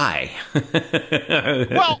 why?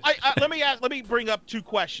 Well, let me bring up two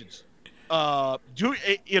questions.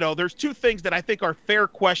 There's two things that I think are fair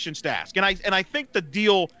questions to ask, and I think the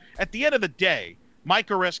deal at the end of the day, Mike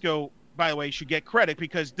Aresco, by the way, should get credit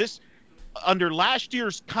because this. Under last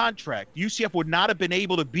year's contract, UCF would not have been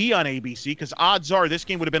able to be on ABC because odds are this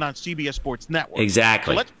game would have been on CBS Sports Network.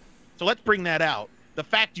 Exactly. So let's bring that out. The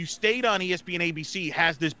fact you stayed on ESPN ABC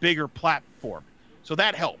has this bigger platform, so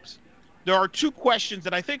that helps. There are two questions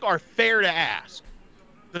that I think are fair to ask.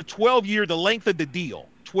 The length of the deal,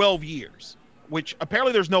 12 years, which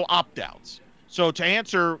apparently there's no opt-outs. So to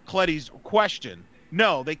answer Cleddy's question,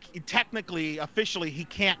 no, officially, he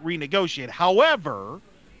can't renegotiate. However,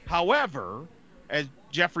 as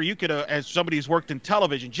Jeffrey, you could, as somebody who's worked in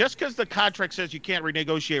television, just because the contract says you can't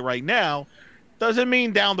renegotiate right now, doesn't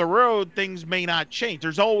mean down the road things may not change.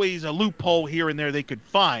 There's always a loophole here and there they could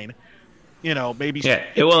find. Maybe. Yeah.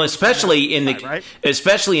 Well, especially in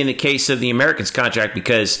the case of the Americans contract,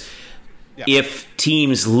 because if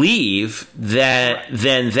teams leave,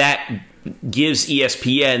 then that gives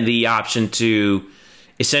ESPN the option to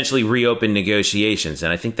essentially reopen negotiations,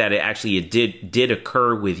 and I think that it did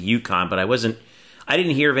occur with UConn, but I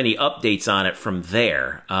didn't hear of any updates on it from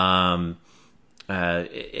there. But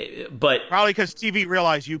probably because TV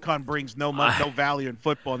realized UConn brings no value in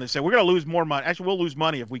football, and they said we're going to lose more money. Actually, we'll lose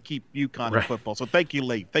money if we keep UConn in football. So thank you,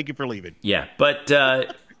 Lee. Thank you for leaving. Yeah, but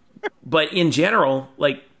in general,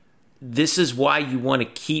 like this is why you want to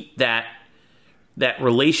keep that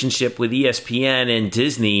relationship with ESPN and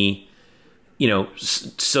Disney.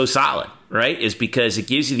 So solid, right? Is because it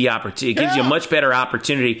gives you the opportunity. It gives you a much better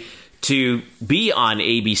opportunity to be on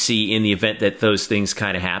ABC in the event that those things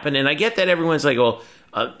kind of happen. And I get that everyone's like, well,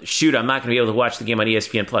 shoot, I'm not going to be able to watch the game on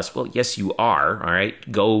ESPN Plus. Well, yes, you are. All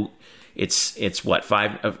right, go. It's what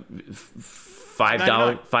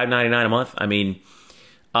 $5.99 a month. I mean,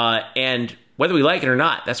 and whether we like it or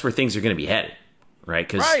not, that's where things are going to be headed, right?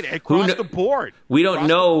 Because across the board, we don't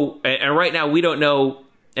know, and right now we don't know.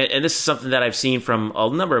 And this is something that I've seen from a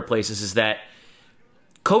number of places, is that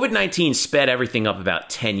COVID-19 sped everything up about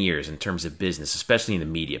 10 years in terms of business, especially in the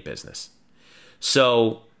media business.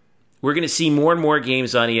 So we're going to see more and more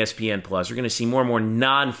games on ESPN Plus. We're going to see more and more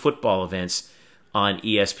non-football events on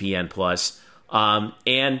ESPN Plus.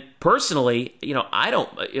 And personally, I don't.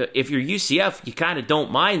 If you're UCF, you kind of don't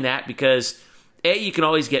mind that because A, you can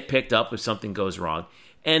always get picked up if something goes wrong,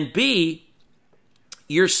 and B,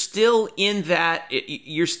 you're still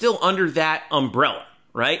under that umbrella,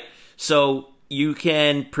 right? So you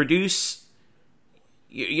can produce,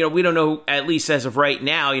 we don't know, at least as of right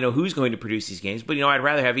now, who's going to produce these games. But, I'd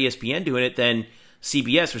rather have ESPN doing it than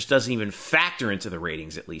CBS, which doesn't even factor into the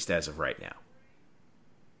ratings, at least as of right now.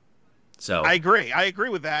 So I agree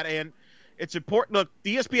with that. And it's important. Look,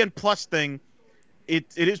 the ESPN Plus thing, it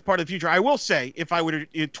is part of the future. I will say, if I were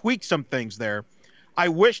to tweak some things there, I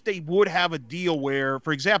wish they would have a deal where,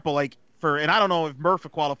 for example, and I don't know if Murph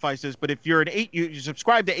qualifies this, but if you're you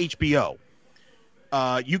subscribe to HBO,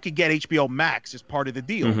 you could get HBO Max as part of the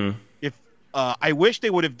deal. Mm-hmm. If I wish they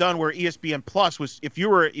would have done where ESPN Plus was, if you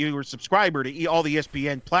were a subscriber to all the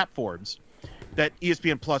ESPN platforms, that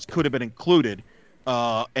ESPN Plus could have been included,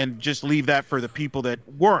 and just leave that for the people that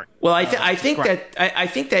weren't. Well, I think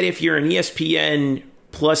that if you're an ESPN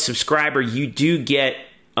Plus subscriber, you do get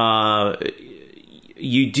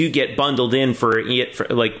bundled in for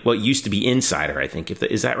like what used to be Insider, I think.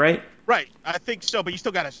 Is that right? Right. I think so, but you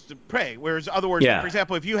still got to pay. Whereas, in other words, for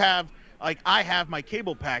example, if you have, I have my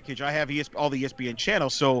cable package, I have all the ESPN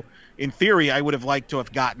channels. So in theory, I would have liked to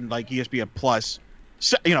have gotten ESPN Plus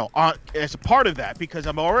as a part of that, because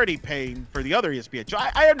I'm already paying for the other ESPN. So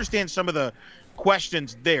I understand some of the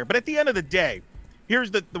questions there, but at the end of the day,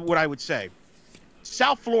 here's what I would say.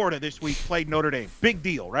 South Florida this week played Notre Dame. Big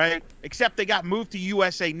deal, right? Except they got moved to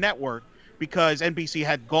USA Network because NBC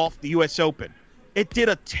had golf, the U.S. Open. It did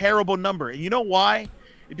a terrible number. And you know why?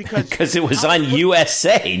 Because it was on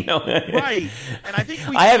USA. No. Right. And I think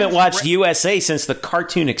I haven't watched USA since the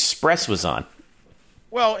Cartoon Express was on.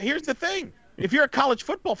 Well, here's the thing. If you're a college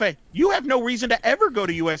football fan, you have no reason to ever go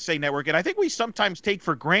to USA Network. And I think we sometimes take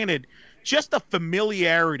for granted just the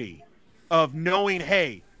familiarity of knowing,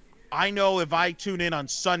 hey, I know if I tune in on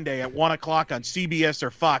Sunday at 1 o'clock on CBS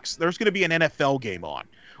or Fox, there's going to be an NFL game on.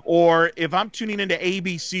 Or if I'm tuning into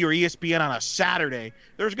ABC or ESPN on a Saturday,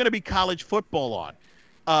 there's going to be college football on.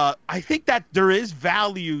 I think that there is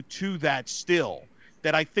value to that still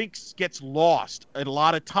that I think gets lost a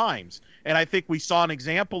lot of times. And I think we saw an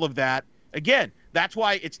example of that. Again, that's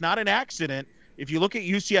why it's not an accident. If you look at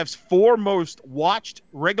UCF's 4 most watched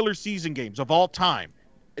regular season games of all time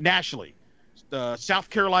nationally, the South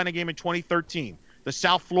Carolina game in 2013, the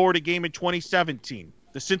South Florida game in 2017,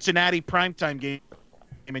 the Cincinnati primetime game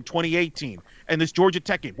in 2018, and this Georgia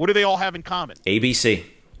Tech game. What do they all have in common? ABC.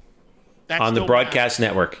 That's on the broadcast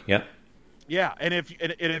network. Yep. Yeah, and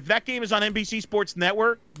if that game is on NBC Sports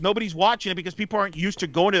Network, nobody's watching it because people aren't used to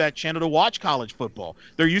going to that channel to watch college football.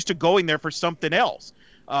 They're used to going there for something else.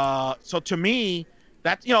 So to me,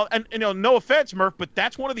 that's, and no offense, Murph, but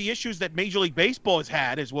that's one of the issues that Major League Baseball has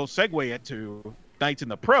had, as we'll segue it to Nights in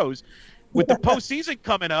the Pros. With the postseason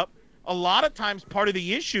coming up, a lot of times part of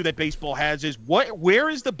the issue that baseball has is where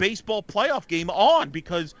is the baseball playoff game on?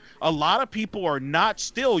 Because a lot of people are not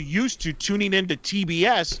still used to tuning into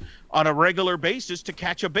TBS on a regular basis to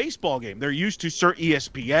catch a baseball game. They're used to certain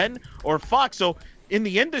ESPN or Fox. So in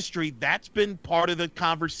the industry, that's been part of the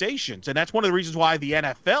conversations. And that's one of the reasons why the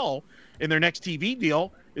NFL in their next TV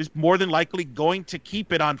deal is more than likely going to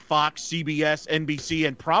keep it on Fox, CBS, NBC,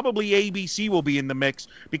 and probably ABC will be in the mix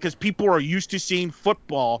because people are used to seeing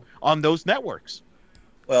football on those networks.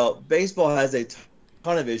 Well, baseball has a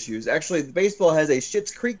ton of issues. Actually, baseball has a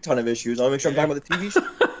Schitt's Creek ton of issues. I want to make sure I'm talking about the TV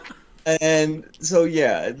show. And so,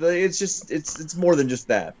 yeah, it's just it's more than just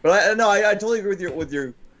that. But I totally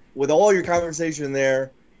agree with all your conversation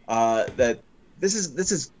there. That this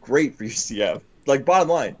is great for UCF. Like, bottom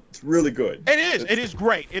line, it's really good. It is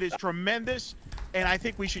great. It is tremendous. And I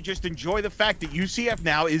think we should just enjoy the fact that UCF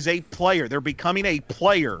now is a player. They're becoming a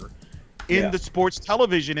player in the sports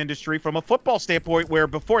television industry from a football standpoint, where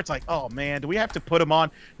before it's like, oh, man, do we have to put them on?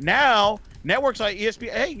 Now, networks like ESPN,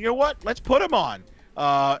 hey, you know what? Let's put them on.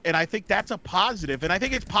 And I think that's a positive. And I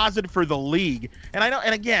think it's positive for the league. And I know,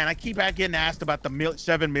 and again, I keep getting asked about the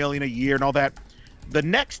 $7 million a year and all that. The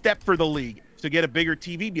next step for the league is to get a bigger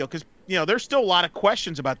TV deal, because there's still a lot of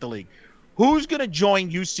questions about the league. Who's going to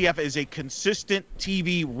join UCF as a consistent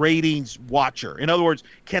TV ratings watcher? In other words,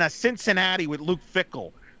 can a Cincinnati with Luke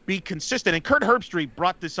Fickell be consistent? And Kurt Herbstreit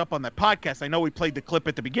brought this up on that podcast. I know we played the clip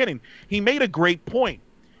at the beginning. He made a great point.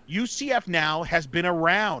 UCF now has been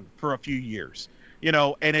around for a few years,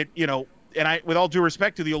 and I, with all due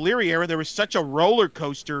respect to the O'Leary era, there was such a roller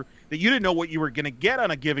coaster that you didn't know what you were going to get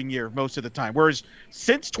on a given year most of the time. Whereas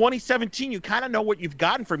since 2017, you kind of know what you've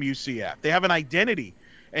gotten from UCF. They have an identity,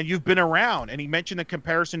 and you've been around. And he mentioned the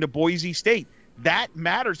comparison to Boise State. That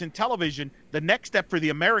matters in television. The next step for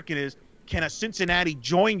the American is, can a Cincinnati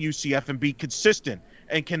join UCF and be consistent?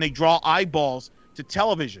 And can they draw eyeballs to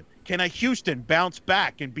television? Can a Houston bounce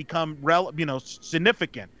back and become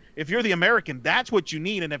significant? If you're the American, that's what you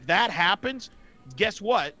need. And if that happens, guess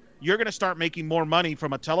what? You're going to start making more money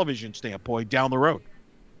from a television standpoint down the road.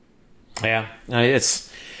 Yeah,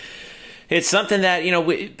 it's something that,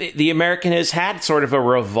 the American has had sort of a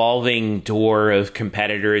revolving door of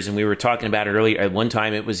competitors, and we were talking about it earlier. At one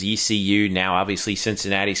time, it was ECU. Now, obviously,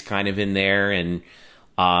 Cincinnati's kind of in there, and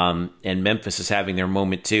Memphis is having their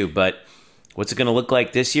moment too. But what's it going to look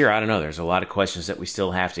like this year? I don't know. There's a lot of questions that we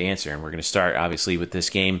still have to answer, and we're going to start, obviously, with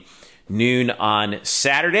this game noon on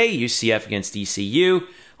Saturday, UCF against ECU.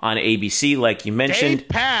 On ABC, like you mentioned. Dave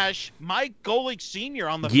Pasch, Mike Golick Sr.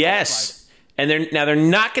 on the yes, and they're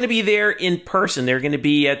not going to be there in person. They're going to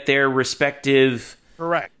be at their respective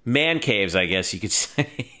man caves, I guess you could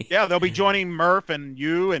say. Yeah, they'll be joining Murph and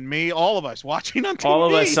you and me, all of us watching on TV. All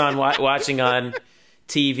of us watching on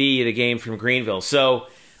TV the game from Greenville. So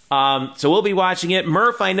we'll be watching it.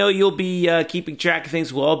 Murph, I know you'll be keeping track of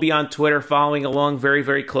things. We'll all be on Twitter, following along very,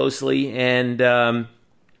 very closely, and.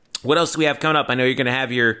 What else do we have coming up? I know you're going to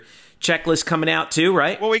have your checklist coming out too,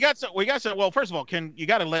 right? Well, we got some. Well, first of all, you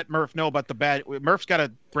got to let Murph know about the bad. Murph's got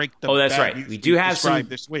to break the. Oh, that's bad right. We do have some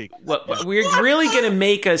this week. What, we're really going to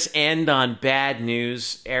make us end on bad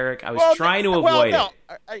news, Eric. I was trying to avoid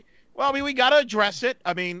it. I mean, we got to address it.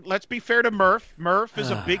 I mean, let's be fair to Murph. Murph is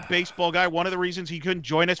a big baseball guy. One of the reasons he couldn't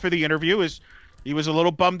join us for the interview is he was a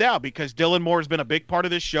little bummed out because Dylan Moore has been a big part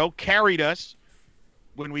of this show, carried us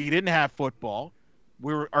when we didn't have football.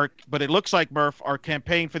 But it looks like, Murph, our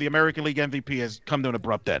campaign for the American League MVP has come to an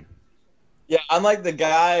abrupt end. Yeah, I'm like the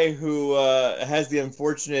guy who has the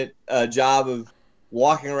unfortunate job of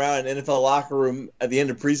walking around an NFL locker room at the end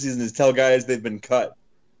of preseason to tell guys they've been cut.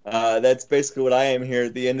 That's basically what I am here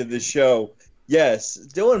at the end of this show. Yes,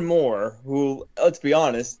 Dylan Moore, who, let's be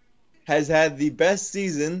honest, has had the best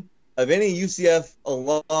season of any UCF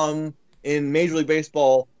alum in Major League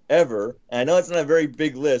Baseball ever. And I know it's not a very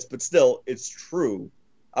big list, but still, it's true.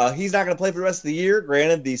 He's not going to play for the rest of the year.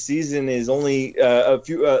 Granted, the season is only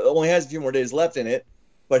only has a few more days left in it,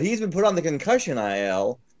 but he's been put on the concussion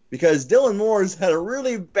IL because Dylan Moore's had a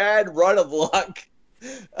really bad run of luck.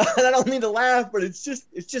 And I don't mean to laugh, but it's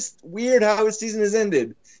just weird how his season has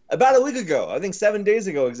ended. About a week ago, I think 7 days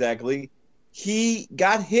ago exactly, he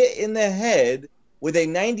got hit in the head with a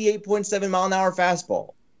 98.7 mile an hour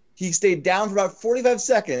fastball. He stayed down for about 45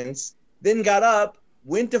 seconds, then got up,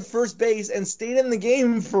 went to first base, and stayed in the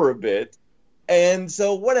game for a bit. And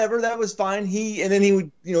so whatever, that was fine. Then he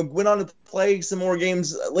would, went on to play some more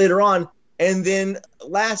games later on. And then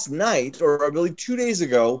last night, or I believe 2 days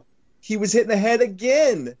ago, he was hit in the head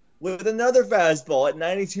again with another fastball at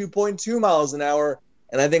 92.2 miles an hour.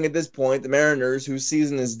 And I think at this point, the Mariners, whose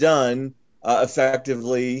season is done,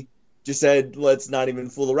 effectively just said, let's not even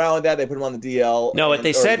fool around with that. They put him on the DL. No, what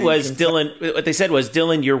they said was,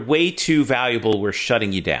 Dylan, you're way too valuable. We're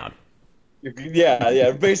shutting you down. Yeah,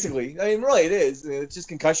 basically. I mean, really, it is. It's just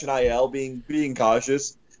concussion IL, being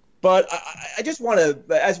cautious. But I just want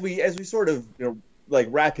to, as we sort of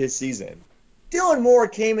wrap his season, Dylan Moore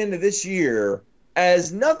came into this year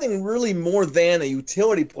as nothing really more than a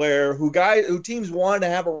utility player who teams wanted to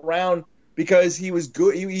have around because he was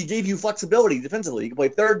good. He gave you flexibility defensively. He could play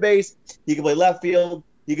third base, he could play left field,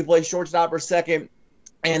 he could play shortstop or second,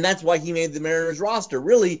 and that's why he made the Mariners roster.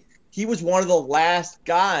 Really, he was one of the last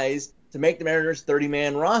guys to make the Mariners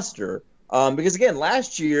 30-man roster. Because again,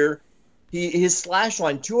 last year, his slash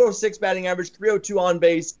line, 206 batting average, 302 on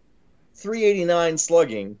base, 389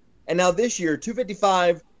 slugging. And now this year,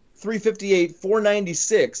 255, 358,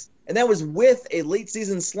 496. And that was with a late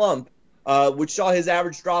season slump, which saw his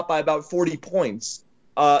average drop by about 40 points.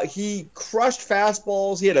 He crushed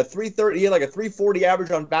fastballs. He had a 330. He had like a 340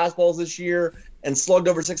 average on fastballs this year and slugged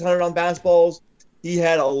over 600 on fastballs. He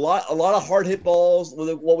had a lot of hard hit balls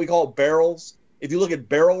with what we call barrels. If you look at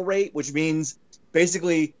barrel rate, which means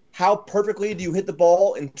basically how perfectly do you hit the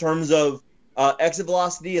ball in terms of exit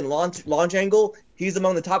velocity and launch angle, he's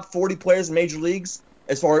among the top 40 players in major leagues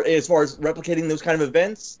as far as replicating those kind of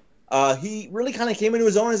events. He really kind of came into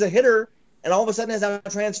his own as a hitter, and all of a sudden has now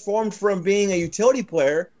transformed from being a utility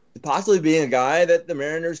player to possibly being a guy that the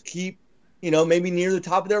Mariners keep, maybe near the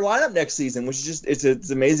top of their lineup next season, which is just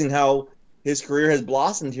it's amazing how his career has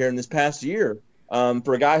blossomed here in this past year.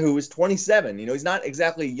 For a guy who is 27, he's not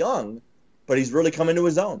exactly young, but he's really come into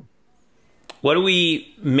his own. What do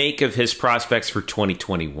we make of his prospects for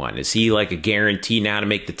 2021? Is he like a guarantee now to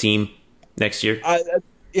make the team next year?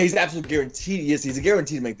 He's absolutely guaranteed. Yes, he's a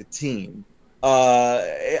guarantee to make the team.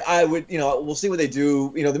 I would, we'll see what they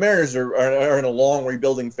do. The Mariners are in a long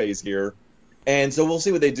rebuilding phase here, and so we'll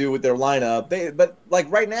see what they do with their lineup.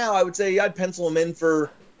 But right now, I would say I'd pencil him in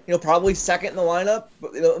for, probably second in the lineup.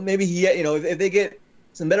 But, maybe if they get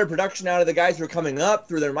some better production out of the guys who are coming up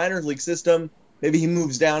through their minor league system, maybe he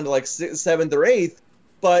moves down to like 7th or 8th.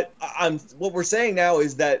 But what we're saying now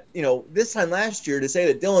is that, this time last year to say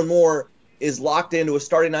that Dylan Moore is locked into a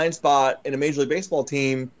starting 9 spot in a Major League Baseball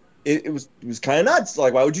team, it was kind of nuts.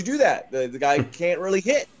 Like, why would you do that? The guy can't really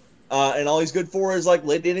hit, and all he's good for is like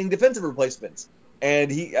late inning defensive replacements.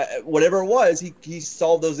 And he, whatever it was, he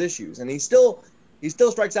solved those issues. And he still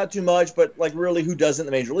strikes out too much, but like really, who doesn't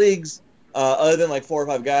in the major leagues? Other than like 4 or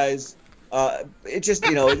 5 guys. It just,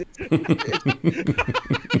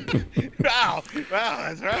 Wow,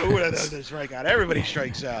 that's right. Who doesn't strike out? Everybody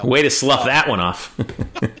strikes out. Way to slough that one off.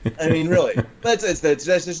 I mean, really, that's just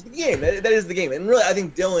the game. That is the game, and really, I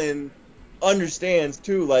think Dylan understands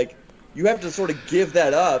too. Like, you have to sort of give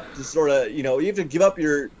that up to sort of, you have to give up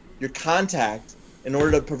your contact in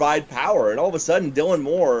order to provide power. And all of a sudden, Dylan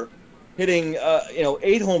Moore hitting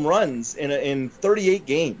 8 home runs in 38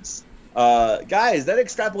 games. Guys, that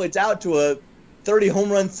extrapolates out to 30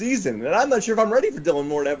 home run season, and I'm not sure if I'm ready for Dylan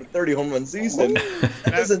Moore to have a 30 home run season.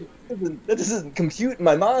 that doesn't compute in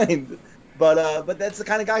my mind. But that's the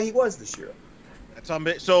kind of guy he was this year.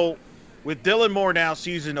 So, with Dylan Moore now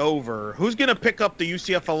season over, who's going to pick up the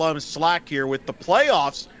UCF alums slack here with the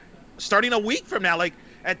playoffs starting a week from now? Like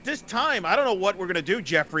at this time, I don't know what we're going to do,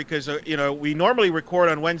 Jeffrey, because we normally record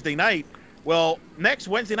on Wednesday night. Well, next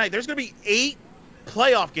Wednesday night, there's going to be 8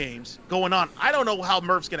 playoff games going on. I don't know how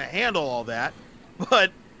Murph's going to handle all that,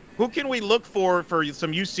 but who can we look for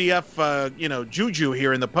some UCF, juju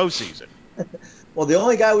here in the postseason? Well, the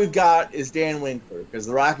only guy we've got is Dan Winkler, because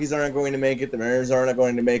the Rockies aren't going to make it, the Mariners aren't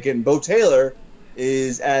going to make it, and Bo Taylor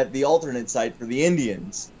is at the alternate site for the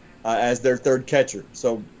Indians as their third catcher.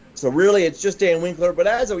 So really, it's just Dan Winkler. But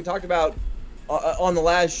as we talked about on the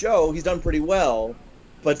last show, he's done pretty well.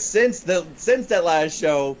 But since that last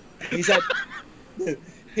show, he's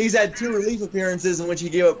had 2 relief appearances in which he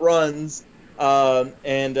gave up runs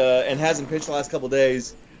and hasn't pitched the last couple of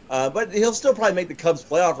days. But he'll still probably make the Cubs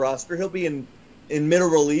playoff roster. He'll be in middle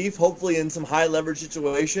relief, hopefully in some high leverage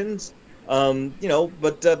situations.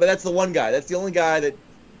 But that's the one guy. That's the only guy that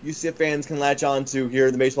UCF fans can latch on to here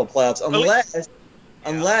in the baseball playoffs,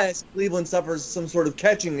 unless Cleveland suffers some sort of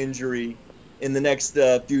catching injury in the next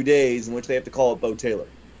few days, in which they have to call up Bo Taylor.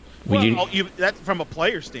 Well, that's from a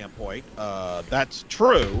player standpoint. That's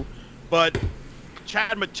true, but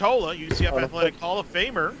Chad Mottola, UCF Athletic Hall of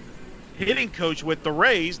Famer, hitting coach with the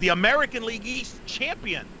Rays, the American League East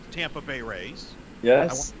champion Tampa Bay Rays.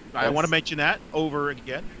 Yes. I want to mention that over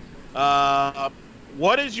again.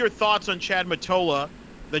 What is your thoughts on Chad Mottola,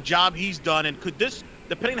 the job he's done, and could this,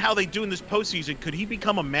 depending on how they do in this postseason, could he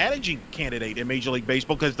become a managing candidate in Major League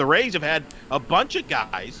Baseball? Because the Rays have had a bunch of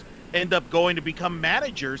guys end up going to become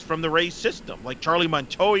managers from the Rays system, like Charlie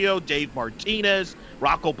Montoyo, Dave Martinez,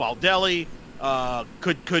 Rocco Baldelli.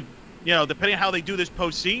 Could depending on how they do this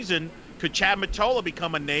postseason, could Chad Mottola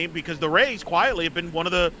become a name? Because the Rays quietly have been one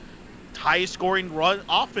of the highest scoring run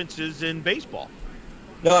offenses in baseball.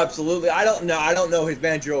 No, absolutely. I don't know his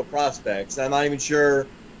managerial prospects. I'm not even sure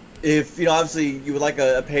if, obviously you would like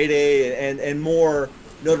a payday and more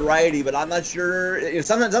notoriety, but I'm not sure.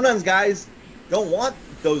 Sometimes guys don't want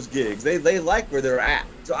those gigs. They like where they're at.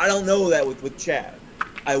 So I don't know that with Chad.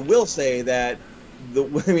 I will say that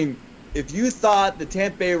if you thought the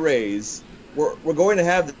Tampa Bay Rays were going to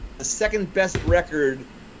have the second best record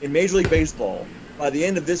in Major League Baseball by the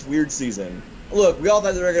end of this weird season, look, we all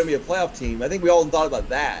thought they were going to be a playoff team. I think we all thought about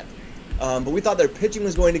that. But we thought their pitching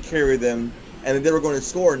was going to carry them and that they were going to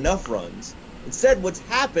score enough runs. Instead, what's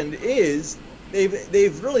happened is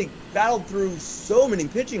they've really battled through so many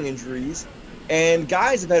pitching injuries, and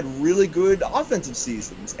guys have had really good offensive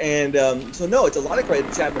seasons. And so, no, it's a lot of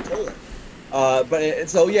credit to Chad Mottola.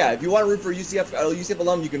 If you want to root for UCF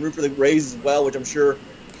alum, you can root for the Rays as well, which I'm sure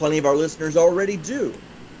plenty of our listeners already do.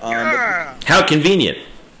 How convenient.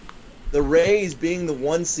 The Rays being the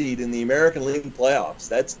 1 seed in the American League playoffs,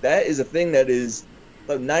 that is a thing that is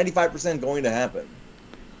about 95% going to happen.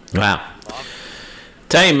 Wow.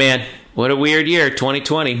 Tell you, man, what a weird year,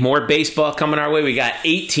 2020. More baseball coming our way. We got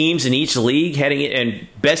 8 teams in each league heading in, and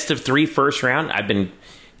best of 3 first round. I've been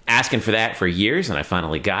asking for that for years, and I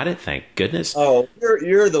finally got it. Thank goodness. Oh,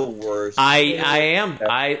 you're the worst. I am.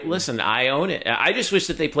 I own it. I just wish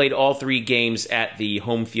that they played all 3 games at the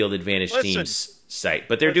home field advantage teams site,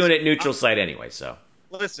 but they're doing it neutral site anyway. So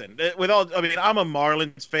listen, I'm a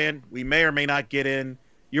Marlins fan. We may or may not get in.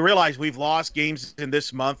 You realize we've lost games in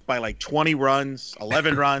this month by like 20 runs,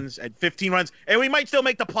 11 runs, and 15 runs, and we might still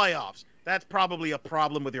make the playoffs. That's probably a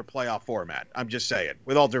problem with your playoff format. I'm just saying,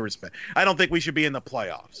 with all due respect. I don't think we should be in the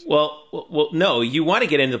playoffs. Well, no, you want to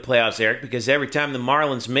get into the playoffs, Eric, because every time the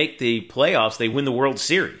Marlins make the playoffs, they win the World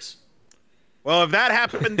Series. Well, if that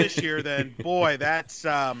happened this year, then boy, that's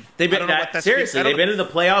they've been they've been in the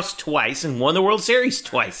playoffs twice and won the World Series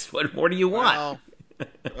twice. What more do you want?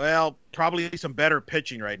 Well, probably some better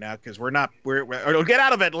pitching right now because we're get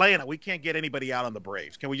out of Atlanta. We can't get anybody out on the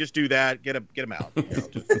Braves. Can we just do that? Get them out.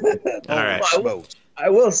 All right. I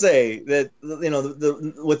will say that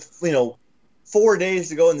with 4 days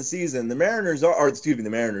to go in the season, the Marlins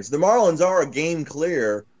are a game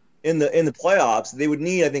clear in the playoffs. They would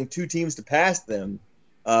need, I think, 2 teams to pass them.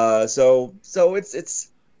 So it's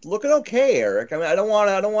looking okay, Eric. I mean, I don't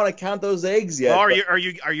want to count those eggs yet. Well,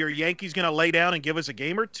 are your Yankees going to lay down and give us a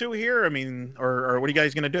game or 2 here? I mean, or what are you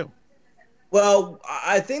guys going to do? Well,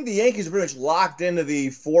 I think the Yankees are pretty much locked into the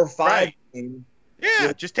 4-5 game.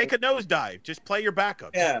 Yeah, just take a nosedive. Just play your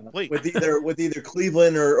backup. Yeah, please. with either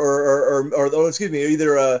Cleveland or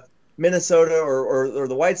either Minnesota or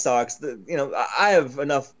the White Sox. I have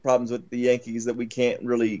enough problems with the Yankees that we can't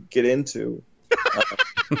really get into.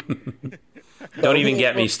 Don't even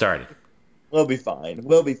get me started. We'll be fine.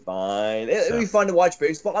 We'll be fine. It'll be fun to watch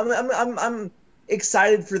baseball. I'm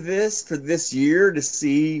excited for this year to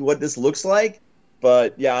see what this looks like.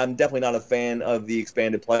 But yeah, I'm definitely not a fan of the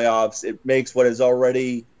expanded playoffs. It makes what is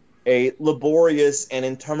already a laborious and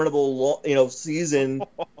interminable, season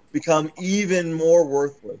become even more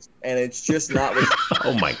worthless. And it's just not.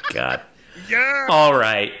 Oh my God. Yeah. All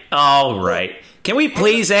right. Can we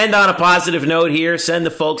please end on a positive note here? Send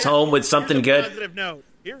the folks home with something good.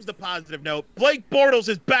 Here's the positive note. Blake Bortles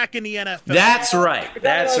is back in the NFL. That's right.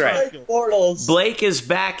 Blake Bortles. Blake is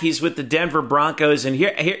back. He's with the Denver Broncos. And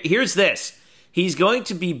here's this. He's going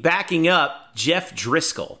to be backing up Jeff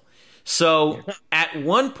Driscoll. So at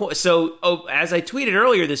one point, as I tweeted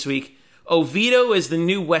earlier this week, Oviedo is the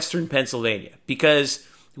new Western Pennsylvania because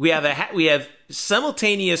we have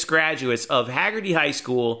simultaneous graduates of Hagerty High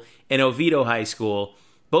School and Oviedo High School,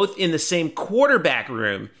 both in the same quarterback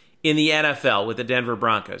room in the NFL with the Denver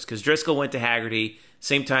Broncos, because Driscoll went to Hagerty,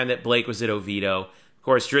 same time that Blake was at Oviedo. Of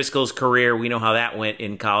course, Driscoll's career, we know how that went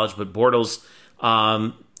in college, but Bortles,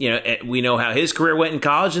 we know how his career went in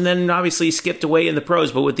college, and then obviously skipped away in the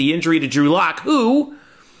pros. But with the injury to Drew Lock, who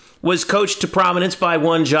was coached to prominence by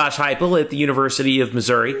one Josh Heupel at the University of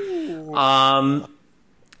Missouri.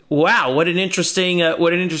 Wow, what an interesting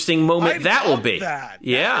moment that will be. That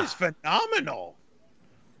is phenomenal.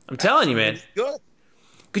 I'm telling you, man. Good.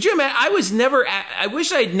 Could you imagine? I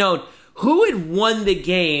wish I'd known who had won the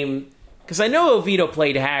game, because I know Oviedo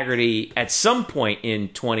played Hagerty at some point in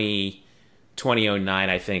 2009,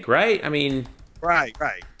 I think, right? I mean... Right.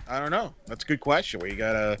 I don't know. That's a good question. We're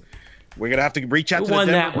gonna have to reach out to the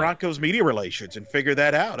Denver Broncos media relations and figure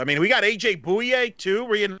that out. I mean, we got AJ Bouye, too,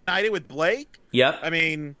 reunited with Blake. Yep. I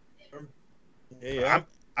mean... Yeah.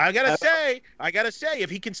 I gotta say, if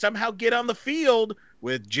he can somehow get on the field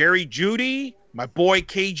with Jerry Jeudy, my boy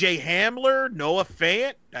KJ Hamler, Noah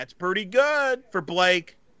Fant, that's pretty good for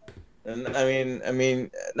Blake. And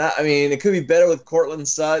it could be better with Cortland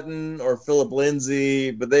Sutton or Philip Lindsay,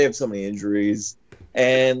 but they have so many injuries.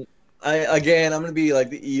 And I'm going to be like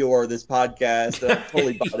the Eeyore of this podcast. I'm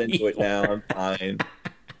totally bought into it now. I'm fine.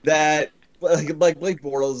 That like Blake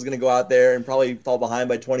Bortles is going to go out there and probably fall behind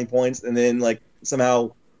by 20 points, and then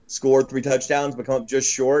somehow score 3 touchdowns, but come up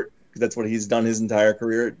just short, because that's what he's done his entire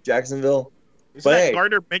career at Jacksonville. Isn't that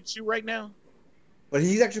Gardner Minshew right now? But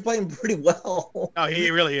he's actually playing pretty well. Oh, he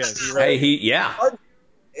really is.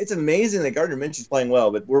 It's amazing that Gardner Minshew's playing well,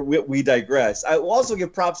 but we digress. I will also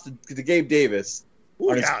give props to Gabe Davis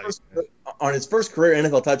on his first career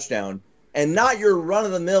NFL touchdown, and not your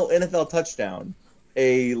run-of-the-mill NFL touchdown.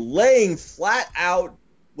 A laying flat out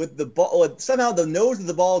with the ball. Somehow the nose of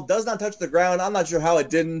the ball does not touch the ground. I'm not sure how it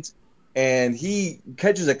didn't. And he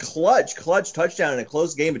catches a clutch touchdown in a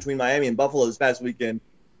close game between Miami and Buffalo this past weekend.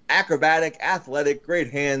 Acrobatic, athletic,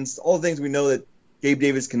 great hands, all the things we know that Gabe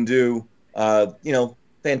Davis can do.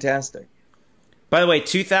 Fantastic. By the way,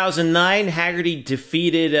 2009, Hagerty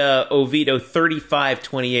defeated Oviedo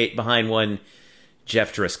 35-28 behind one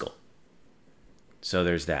Jeff Driscoll. So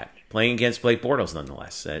there's that. Playing against Blake Bortles,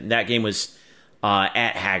 nonetheless. That game was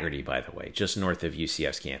at Hagerty, by the way, just north of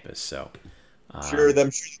UCF's campus. So, I'm sure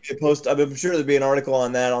there'd be an article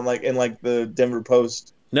on that in the Denver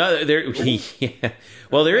Post. No,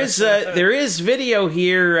 Well, there is video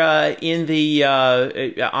here in the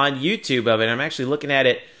on YouTube of it. I'm actually looking at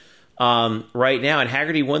it right now, and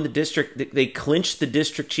Hagerty won the district. They clinched the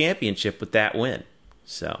district championship with that win.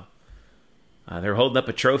 So they're holding up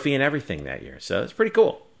a trophy and everything that year. So it's pretty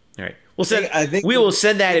cool. All right, we will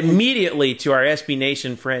send that immediately to our SB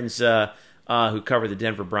Nation friends who cover the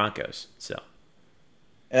Denver Broncos. So.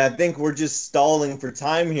 And I think we're just stalling for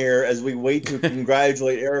time here as we wait to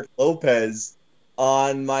congratulate Eric Lopez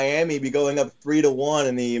on Miami be going up 3-1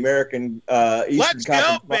 in the American Eastern Let's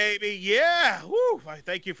Conference. Go, baby! Yeah, woo!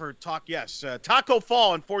 Thank you for talk. Yes, Taco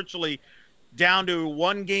Fall, unfortunately, down to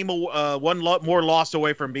one more loss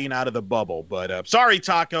away from being out of the bubble. But sorry,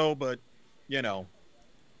 Taco, but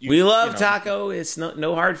we love Taco. It's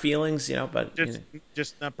no hard feelings, but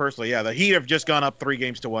just not personally. Yeah, the Heat have just gone up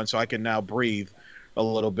 3-1, so I can now breathe a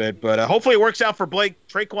little bit, but hopefully it works out for Blake.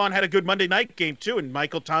 Traquan had a good Monday night game too, and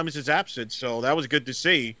Michael Thomas is absent, so that was good to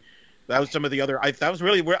see. That was some of the other. That was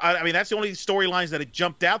really where that's the only storylines that had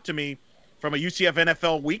jumped out to me from a UCF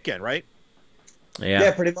NFL weekend, right?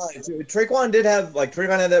 Yeah, pretty much. Traquan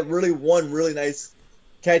had that really nice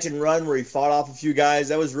catch and run where he fought off a few guys.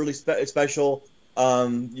 That was really special.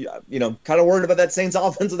 Kind of worried about that Saints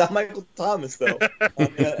offense without Michael Thomas though.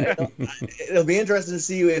 It'll be interesting to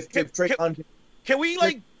see if Traquan. Can we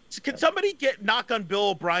Can somebody knock on Bill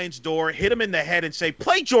O'Brien's door, hit him in the head, and say,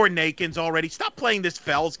 "Play Jordan Akins already. Stop playing this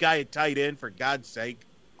Fells guy at tight end, for God's sake."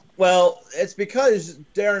 Well, it's because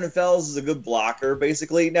Darren Fells is a good blocker,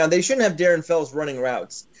 basically. Now, they shouldn't have Darren Fells running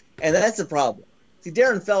routes, and that's the problem. See,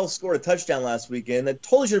 Darren Fells scored a touchdown last weekend that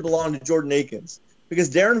totally should have belonged to Jordan Akins,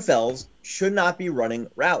 because Darren Fells should not be running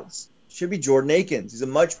routes. It should be Jordan Akins.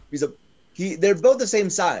 They're both the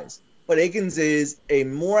same size, but Akins is he's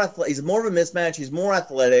more of a mismatch. He's more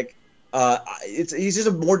athletic. He's just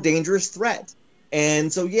a more dangerous threat,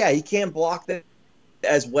 and so yeah, he can't block that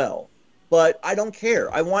as well. But I don't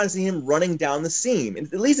care. I want to see him running down the seam. And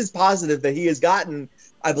at least it's positive that he has gotten,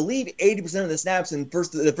 I believe, 80% of the snaps in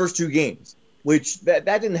the first 2 games, which that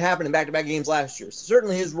didn't happen in back-to-back games last year. So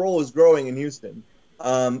certainly his role is growing in Houston.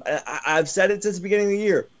 I've said it since the beginning of the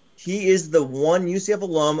year. He is the one UCF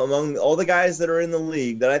alum among all the guys that are in the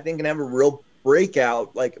league that I think can have a real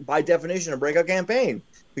breakout, like by definition, a breakout campaign.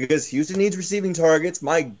 Because Houston needs receiving targets.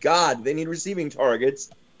 My God, they need receiving targets.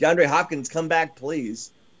 DeAndre Hopkins, come back, please.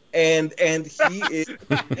 And he is.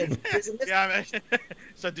 Yeah,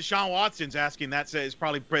 so Deshaun Watson's asking that, is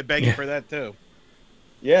probably begging for that too.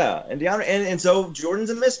 Yeah, and DeAndre, and so Jordan's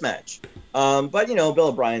a mismatch. But Bill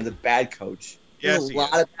O'Brien's a bad coach. There's a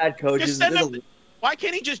lot of bad coaches. Why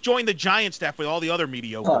can't he just join the Giant staff with all the other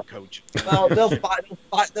mediocre coach? Well,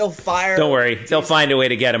 they'll fire. Don't worry, they'll find a way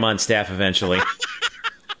to get him on staff eventually.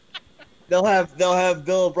 They'll have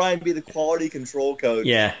Bill O'Brien be the quality control coach.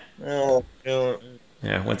 Yeah. Oh,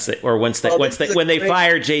 yeah, when they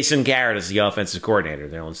fire Jason Garrett as the offensive coordinator,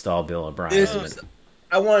 they'll install Bill O'Brien.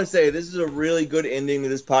 I want to say this is a really good ending to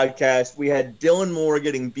this podcast. We had Dylan Moore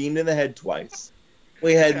getting beamed in the head twice.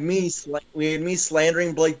 We had me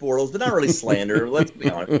slandering Blake Bortles, but not really slander. Let's be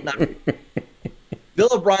honest, not really. Bill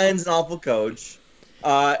O'Brien's an awful coach,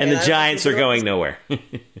 and the Giants are going nowhere.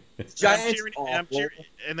 Giants,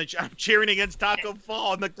 I'm cheering against Taco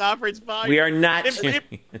Fall in the conference final. We are not.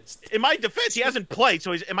 In my defense, he hasn't played,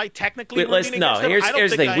 so am I technically? Here's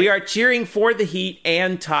the thing: we are cheering for the Heat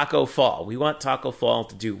and Taco Fall. We want Taco Fall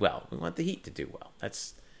to do well. We want the Heat to do well.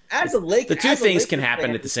 The two things can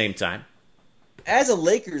happen at the same time. As a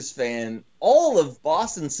Lakers fan, all of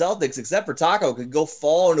Boston Celtics, except for Taco, could go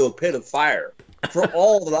fall into a pit of fire for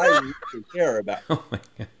all that I really care about. Oh my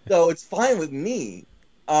God. So it's fine with me.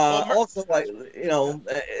 Also,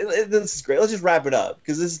 this is great. Let's just wrap it up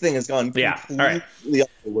because this thing has gone completely off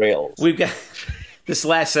the rails. We've got this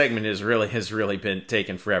last segment has really been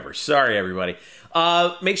taken forever. Sorry, everybody.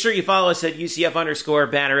 Make sure you follow us at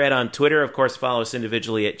UCF_Banneret on Twitter. Of course, follow us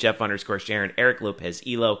individually at Jeff_Sharon, Eric Lopez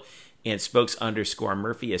Elo, and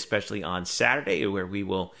Spokes_Murphy, especially on Saturday, where we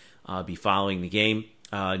will be following the game.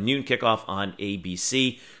 Noon kickoff on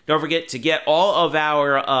ABC. Don't forget to get all of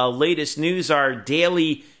our latest news, our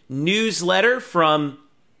daily newsletter from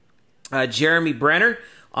Jeremy Brenner.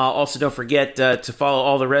 Also, don't forget to follow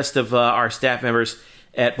all the rest of our staff members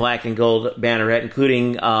at Black and Gold Banneret,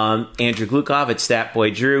 including Andrew Glukov at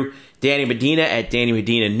Statboy Drew, Danny Medina at Danny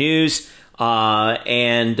Medina News,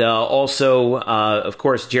 and also, of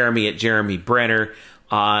course, Jeremy at Jeremy Brenner.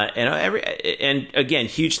 And again,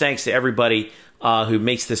 huge thanks to everybody who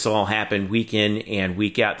makes this all happen week in and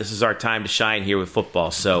week out. This is our time to shine here with football.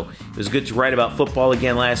 So it was good to write about football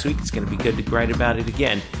again last week. It's going to be good to write about it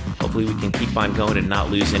again. Hopefully we can keep on going and not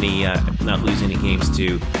lose any games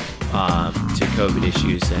to COVID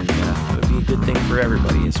issues, and it would be a good thing for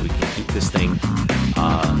everybody as we can keep this thing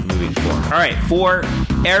moving forward. All right, for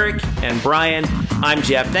Eric and Brian, I'm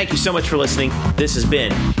Jeff. Thank you so much for listening. This has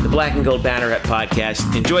been the Black and Gold Banneret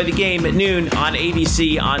podcast. Enjoy the game at noon on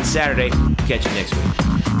ABC on Saturday. Catch you next week.